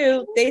they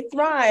do, they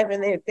thrive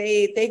and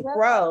they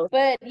grow.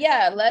 But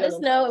yeah, let us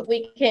know if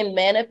we can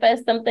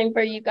manifest something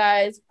for you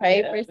guys.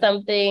 Pray for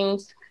something.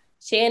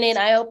 Shannon,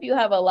 I hope you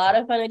have a lot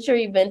of fun at your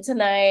event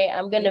tonight.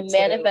 I'm going to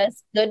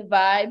manifest good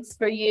vibes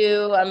for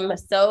you. I'm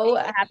so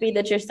happy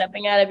that you're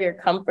stepping out of your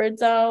comfort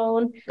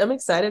zone. I'm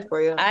excited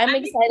for you. I'm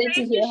excited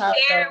to hear how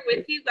share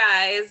with you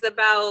guys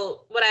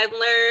about what I've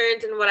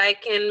learned and what I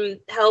can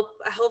help.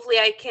 Hopefully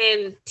I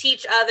can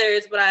teach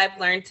others what I've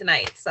learned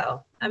tonight.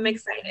 So I'm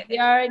excited. We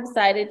are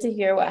excited to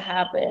hear what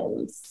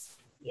happens.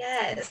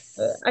 Yes.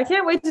 I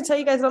can't wait to tell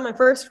you guys about my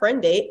first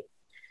friend date.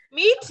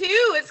 Me too.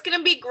 It's going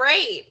to be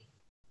great.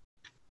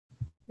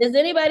 Does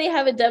anybody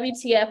have a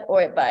WTF or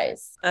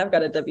advice? I've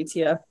got a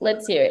WTF.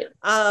 Let's hear it.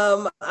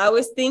 I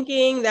was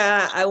thinking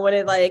that I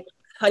wanted like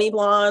honey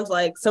blonde,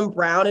 like some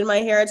brown in my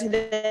hair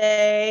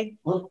today.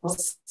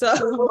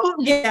 So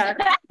yeah,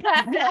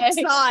 I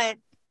saw it.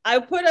 I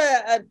put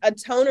a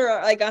toner,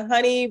 like a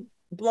honey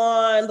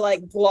blonde,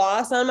 like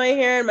gloss on my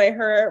hair, and my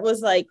hair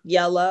was like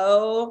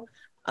yellow,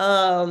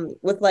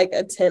 with like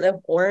a tint of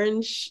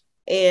orange.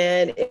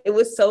 And it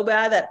was so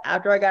bad that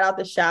after I got out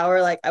the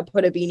shower, like I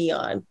put a beanie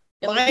on.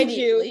 Mind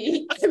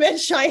you, I'm at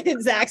Cheyenne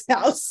and Zach's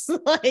house.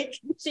 Like,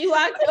 she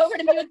walked over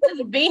to me with this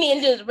beanie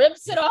and just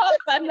rips it off.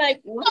 I'm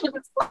like, what?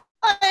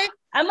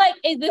 I'm like,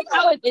 is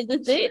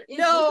this it?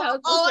 No,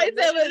 all I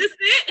said was,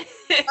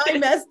 I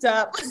messed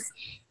up.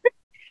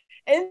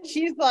 And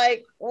she's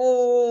like,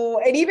 oh,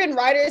 and even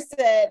Ryder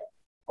said,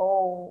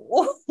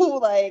 oh,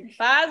 like,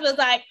 Boz was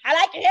like, I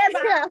like your hair,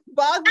 Mom. Yeah,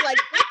 Boz was like,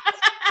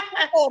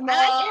 oh, Mom. I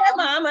like your hair,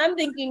 Mom. I'm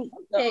thinking,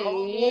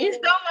 okay. So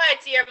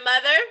much, your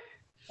mother.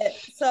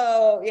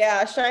 So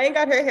yeah, Cheyenne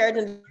got her hair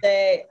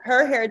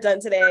done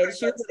today.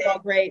 She was all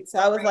great. So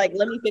I was like,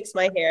 let me fix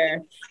my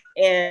hair.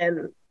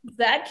 And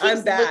Zach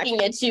keeps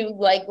looking at you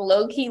like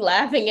low-key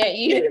laughing at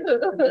you.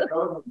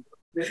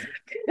 I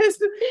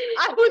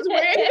was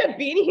wearing a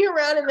beanie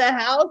around in the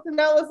house,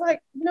 and I was like,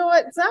 you know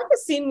what? Zach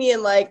has seen me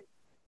in like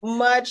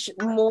much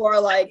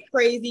more like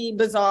crazy,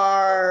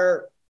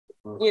 bizarre,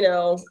 you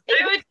know.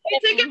 You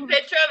took a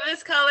picture of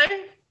this color?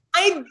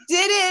 I did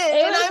it.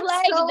 It was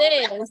like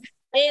this.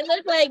 It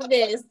looked like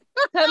this.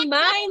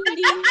 Combine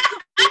these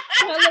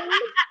colors,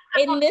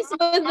 and this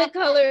was the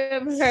color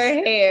of her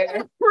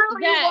hair.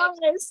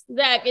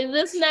 Zach, is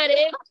this not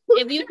it?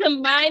 If you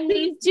combine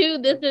these two,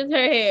 this is her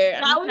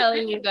hair. I'm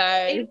telling you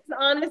guys. It's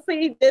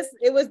honestly,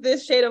 it was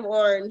this shade of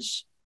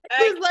orange.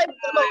 It was like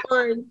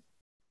orange.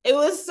 It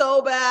was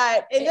so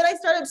bad. And then I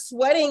started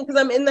sweating because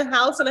I'm in the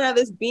house and I have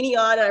this beanie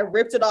on, and I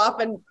ripped it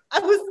off, and I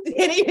was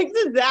hitting it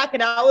to Zach,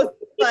 and I was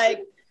like,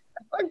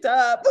 fucked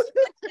up.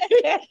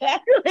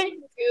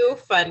 Too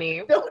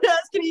funny. Don't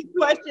ask any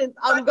questions.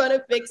 I'm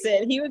gonna fix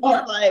it. He was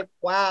just like,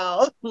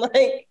 wow.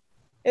 Like,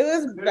 it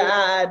was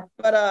bad.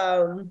 But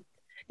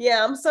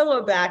yeah, I'm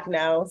somewhat back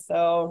now.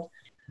 So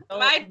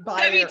My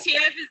WTF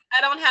is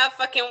I don't have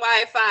fucking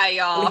Wi-Fi,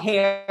 y'all.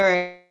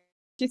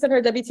 She said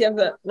her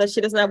WTF that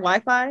she doesn't have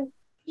Wi-Fi?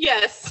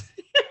 Yes.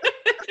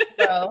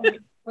 Bro,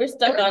 we're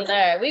stuck on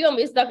that. We're going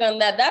to be stuck on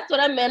that. That's what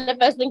I'm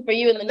manifesting for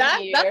you in the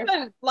new year. I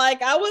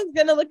was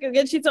going to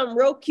get you something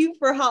real cute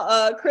for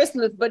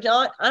Christmas, but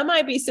John, I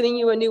might be sending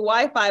you a new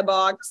Wi-Fi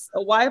box, a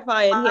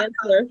Wi-Fi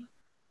enhancer.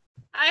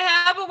 I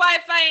have a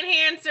Wi-Fi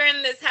enhancer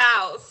in this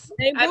house.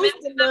 It ain't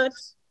boosted much.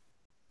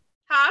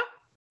 Huh?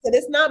 But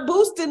it's not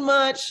boosted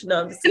much.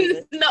 No, I'm just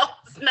kidding. No,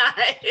 it's not.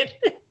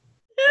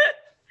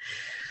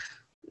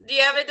 Do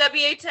you have a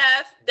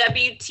WTF?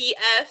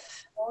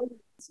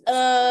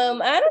 I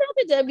don't have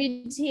a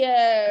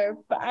WTF.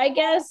 I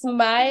guess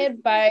my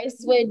advice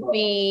would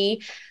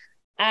be,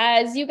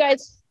 as you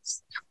guys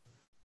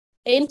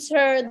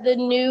enter the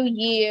new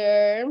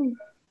year,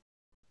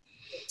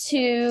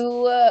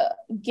 to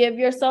give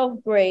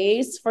yourself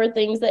grace for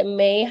things that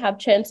may have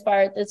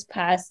transpired this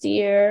past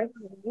year.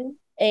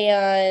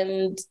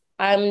 And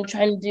I'm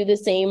trying to do the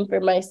same for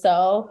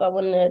myself. I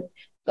want to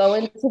go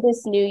into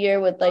this new year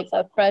with like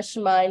a fresh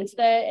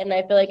mindset. And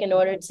I feel like in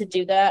order to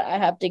do that, I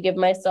have to give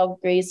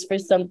myself grace for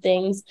some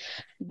things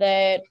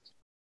that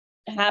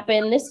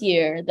happened this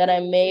year that I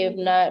may have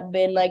not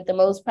been like the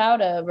most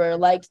proud of or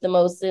liked the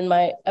most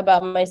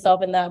about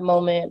myself in that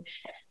moment.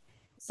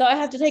 So I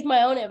have to take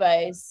my own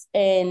advice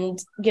and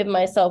give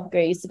myself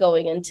grace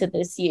going into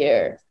this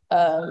year.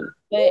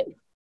 But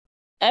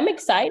I'm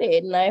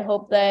excited, and I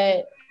hope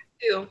that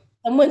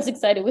someone's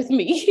excited with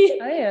me.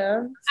 I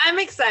am. I'm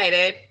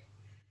excited.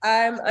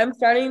 I'm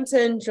starting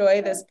to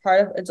enjoy this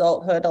part of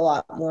adulthood a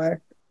lot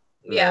more.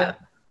 Yeah.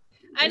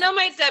 I know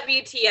my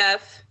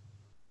WTF.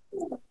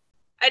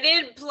 I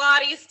did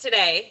Pilates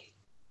today.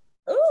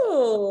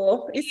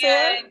 Ooh.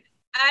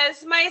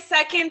 It's my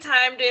second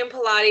time doing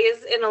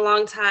Pilates in a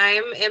long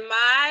time, and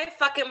my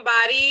fucking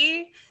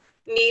body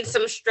needs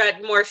some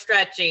more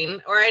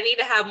stretching, or I need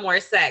to have more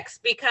sex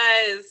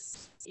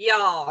because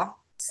y'all.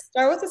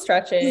 Start with the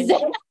stretching.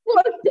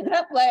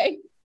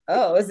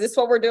 Oh, is this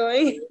what we're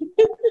doing?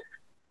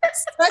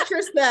 Stretch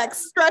your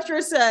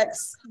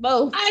sex.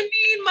 Both. I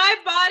mean, my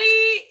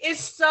body is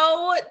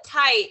so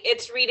tight.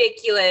 It's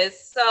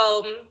ridiculous.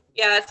 So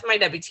yeah, that's my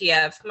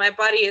WTF. My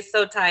body is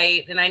so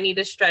tight and I need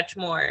to stretch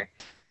more.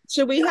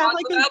 Should we have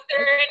like go out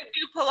there and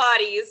do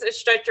Pilates and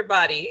stretch your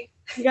body?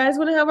 You guys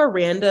want to have a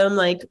random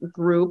like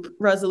group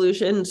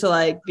resolution to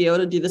like be able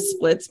to do the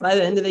splits by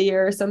the end of the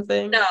year or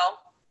something? No.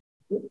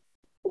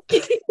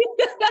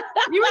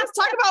 You want to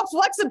talk about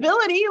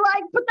flexibility?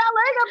 Like, put that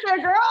leg up there,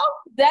 girl.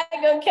 That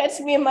gonna catch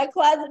me in my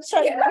closet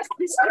trying to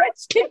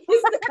stretch.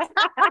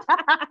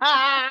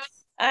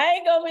 I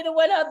ain't gonna be the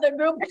one out the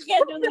group who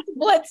can't do the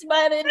splits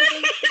by the end of the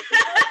year.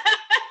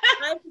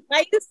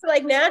 I used to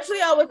like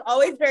naturally. I was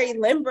always very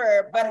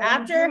limber, but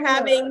after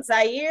having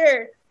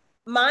Zaire,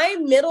 my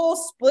middle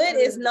split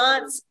is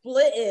not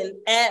splitting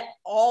at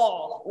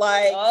all.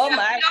 Like, oh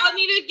my! Y'all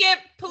need to get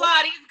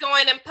Pilates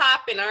going and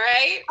popping. All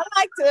right. I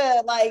like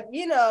to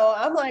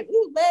I'm like,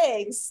 ooh,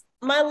 legs.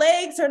 My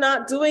legs are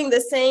not doing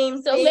the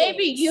same. So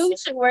maybe you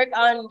should work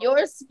on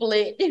your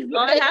split.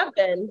 I have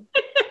been.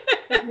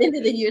 At the end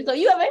of the year. So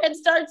you have a head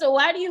start. So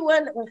why do you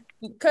want?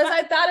 Because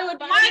I thought it would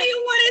be. Why do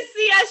you want to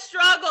see us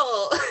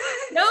struggle?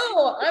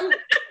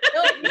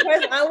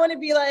 Because I want to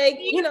be like,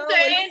 you do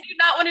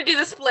not want to do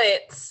the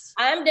splits.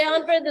 I'm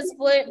down for the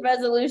split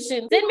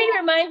resolution. Send me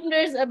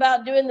reminders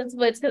about doing the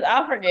splits because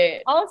I'll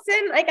forget.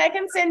 I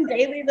can send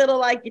daily little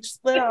like get your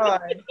split on,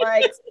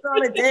 like split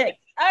on a dick.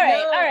 All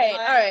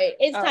right.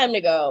 It's time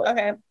to go.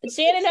 Okay.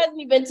 Shannon has an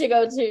event to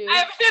go to. I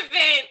have an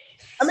event.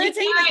 I'm gonna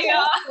take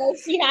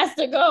the She has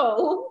to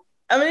go.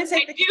 I'm gonna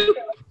take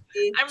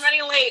I'm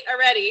running late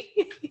already.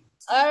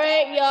 All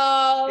right,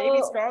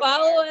 y'all.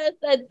 Follow us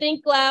at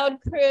Think Loud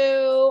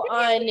Crew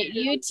on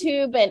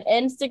YouTube and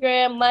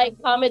Instagram.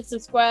 Like, comment,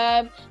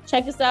 subscribe.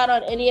 Check us out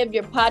on any of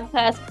your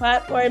podcast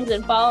platforms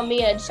and follow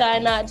me at Shy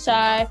Not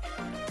Shy.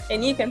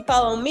 And you can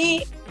follow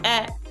me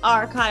at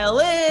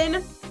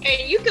RKylin.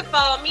 And you can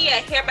follow me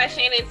at Hair by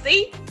Shannon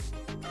C.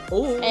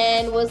 Ooh.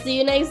 And we'll see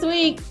you next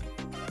week.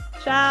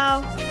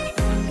 Ciao.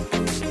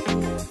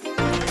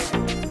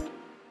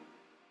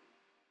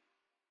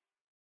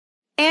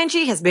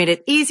 Angie has made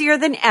it easier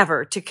than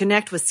ever to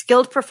connect with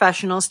skilled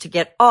professionals to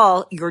get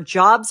all your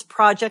jobs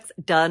projects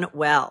done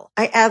well.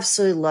 I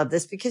absolutely love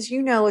this because,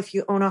 if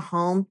you own a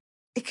home,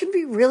 it can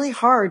be really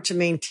hard to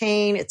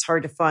maintain. It's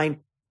hard to find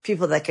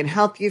people that can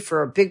help you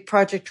for a big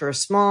project or a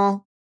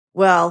small.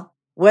 Well,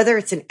 whether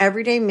it's in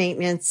everyday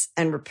maintenance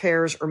and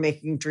repairs or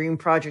making dream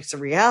projects a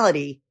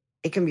reality,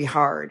 it can be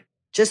hard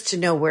just to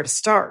know where to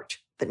start.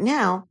 But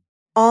now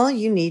all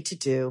you need to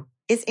do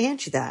is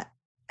Angie that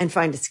and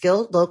find a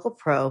skilled local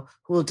pro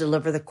who will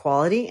deliver the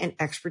quality and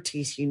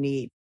expertise you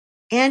need.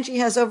 Angie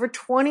has over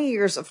 20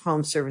 years of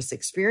home service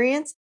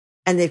experience,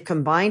 and they've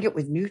combined it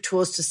with new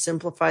tools to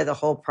simplify the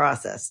whole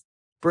process.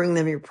 Bring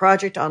them your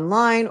project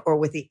online or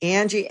with the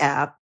Angie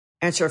app,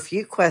 answer a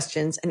few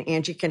questions, and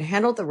Angie can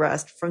handle the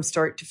rest from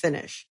start to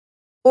finish.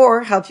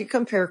 Or help you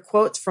compare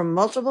quotes from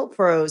multiple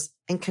pros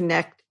and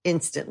connect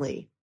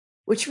instantly.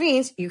 which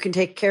means you can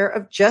take care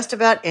of just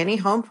about any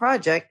home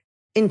project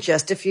in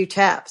just a few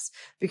taps.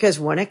 Because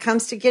when it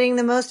comes to getting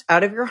the most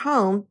out of your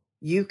home,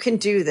 you can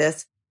do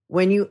this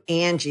when you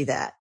Angie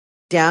that.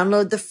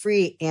 Download the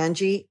free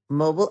Angie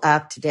mobile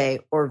app today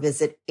or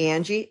visit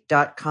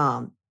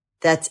Angie.com.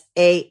 That's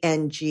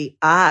ANGI.com.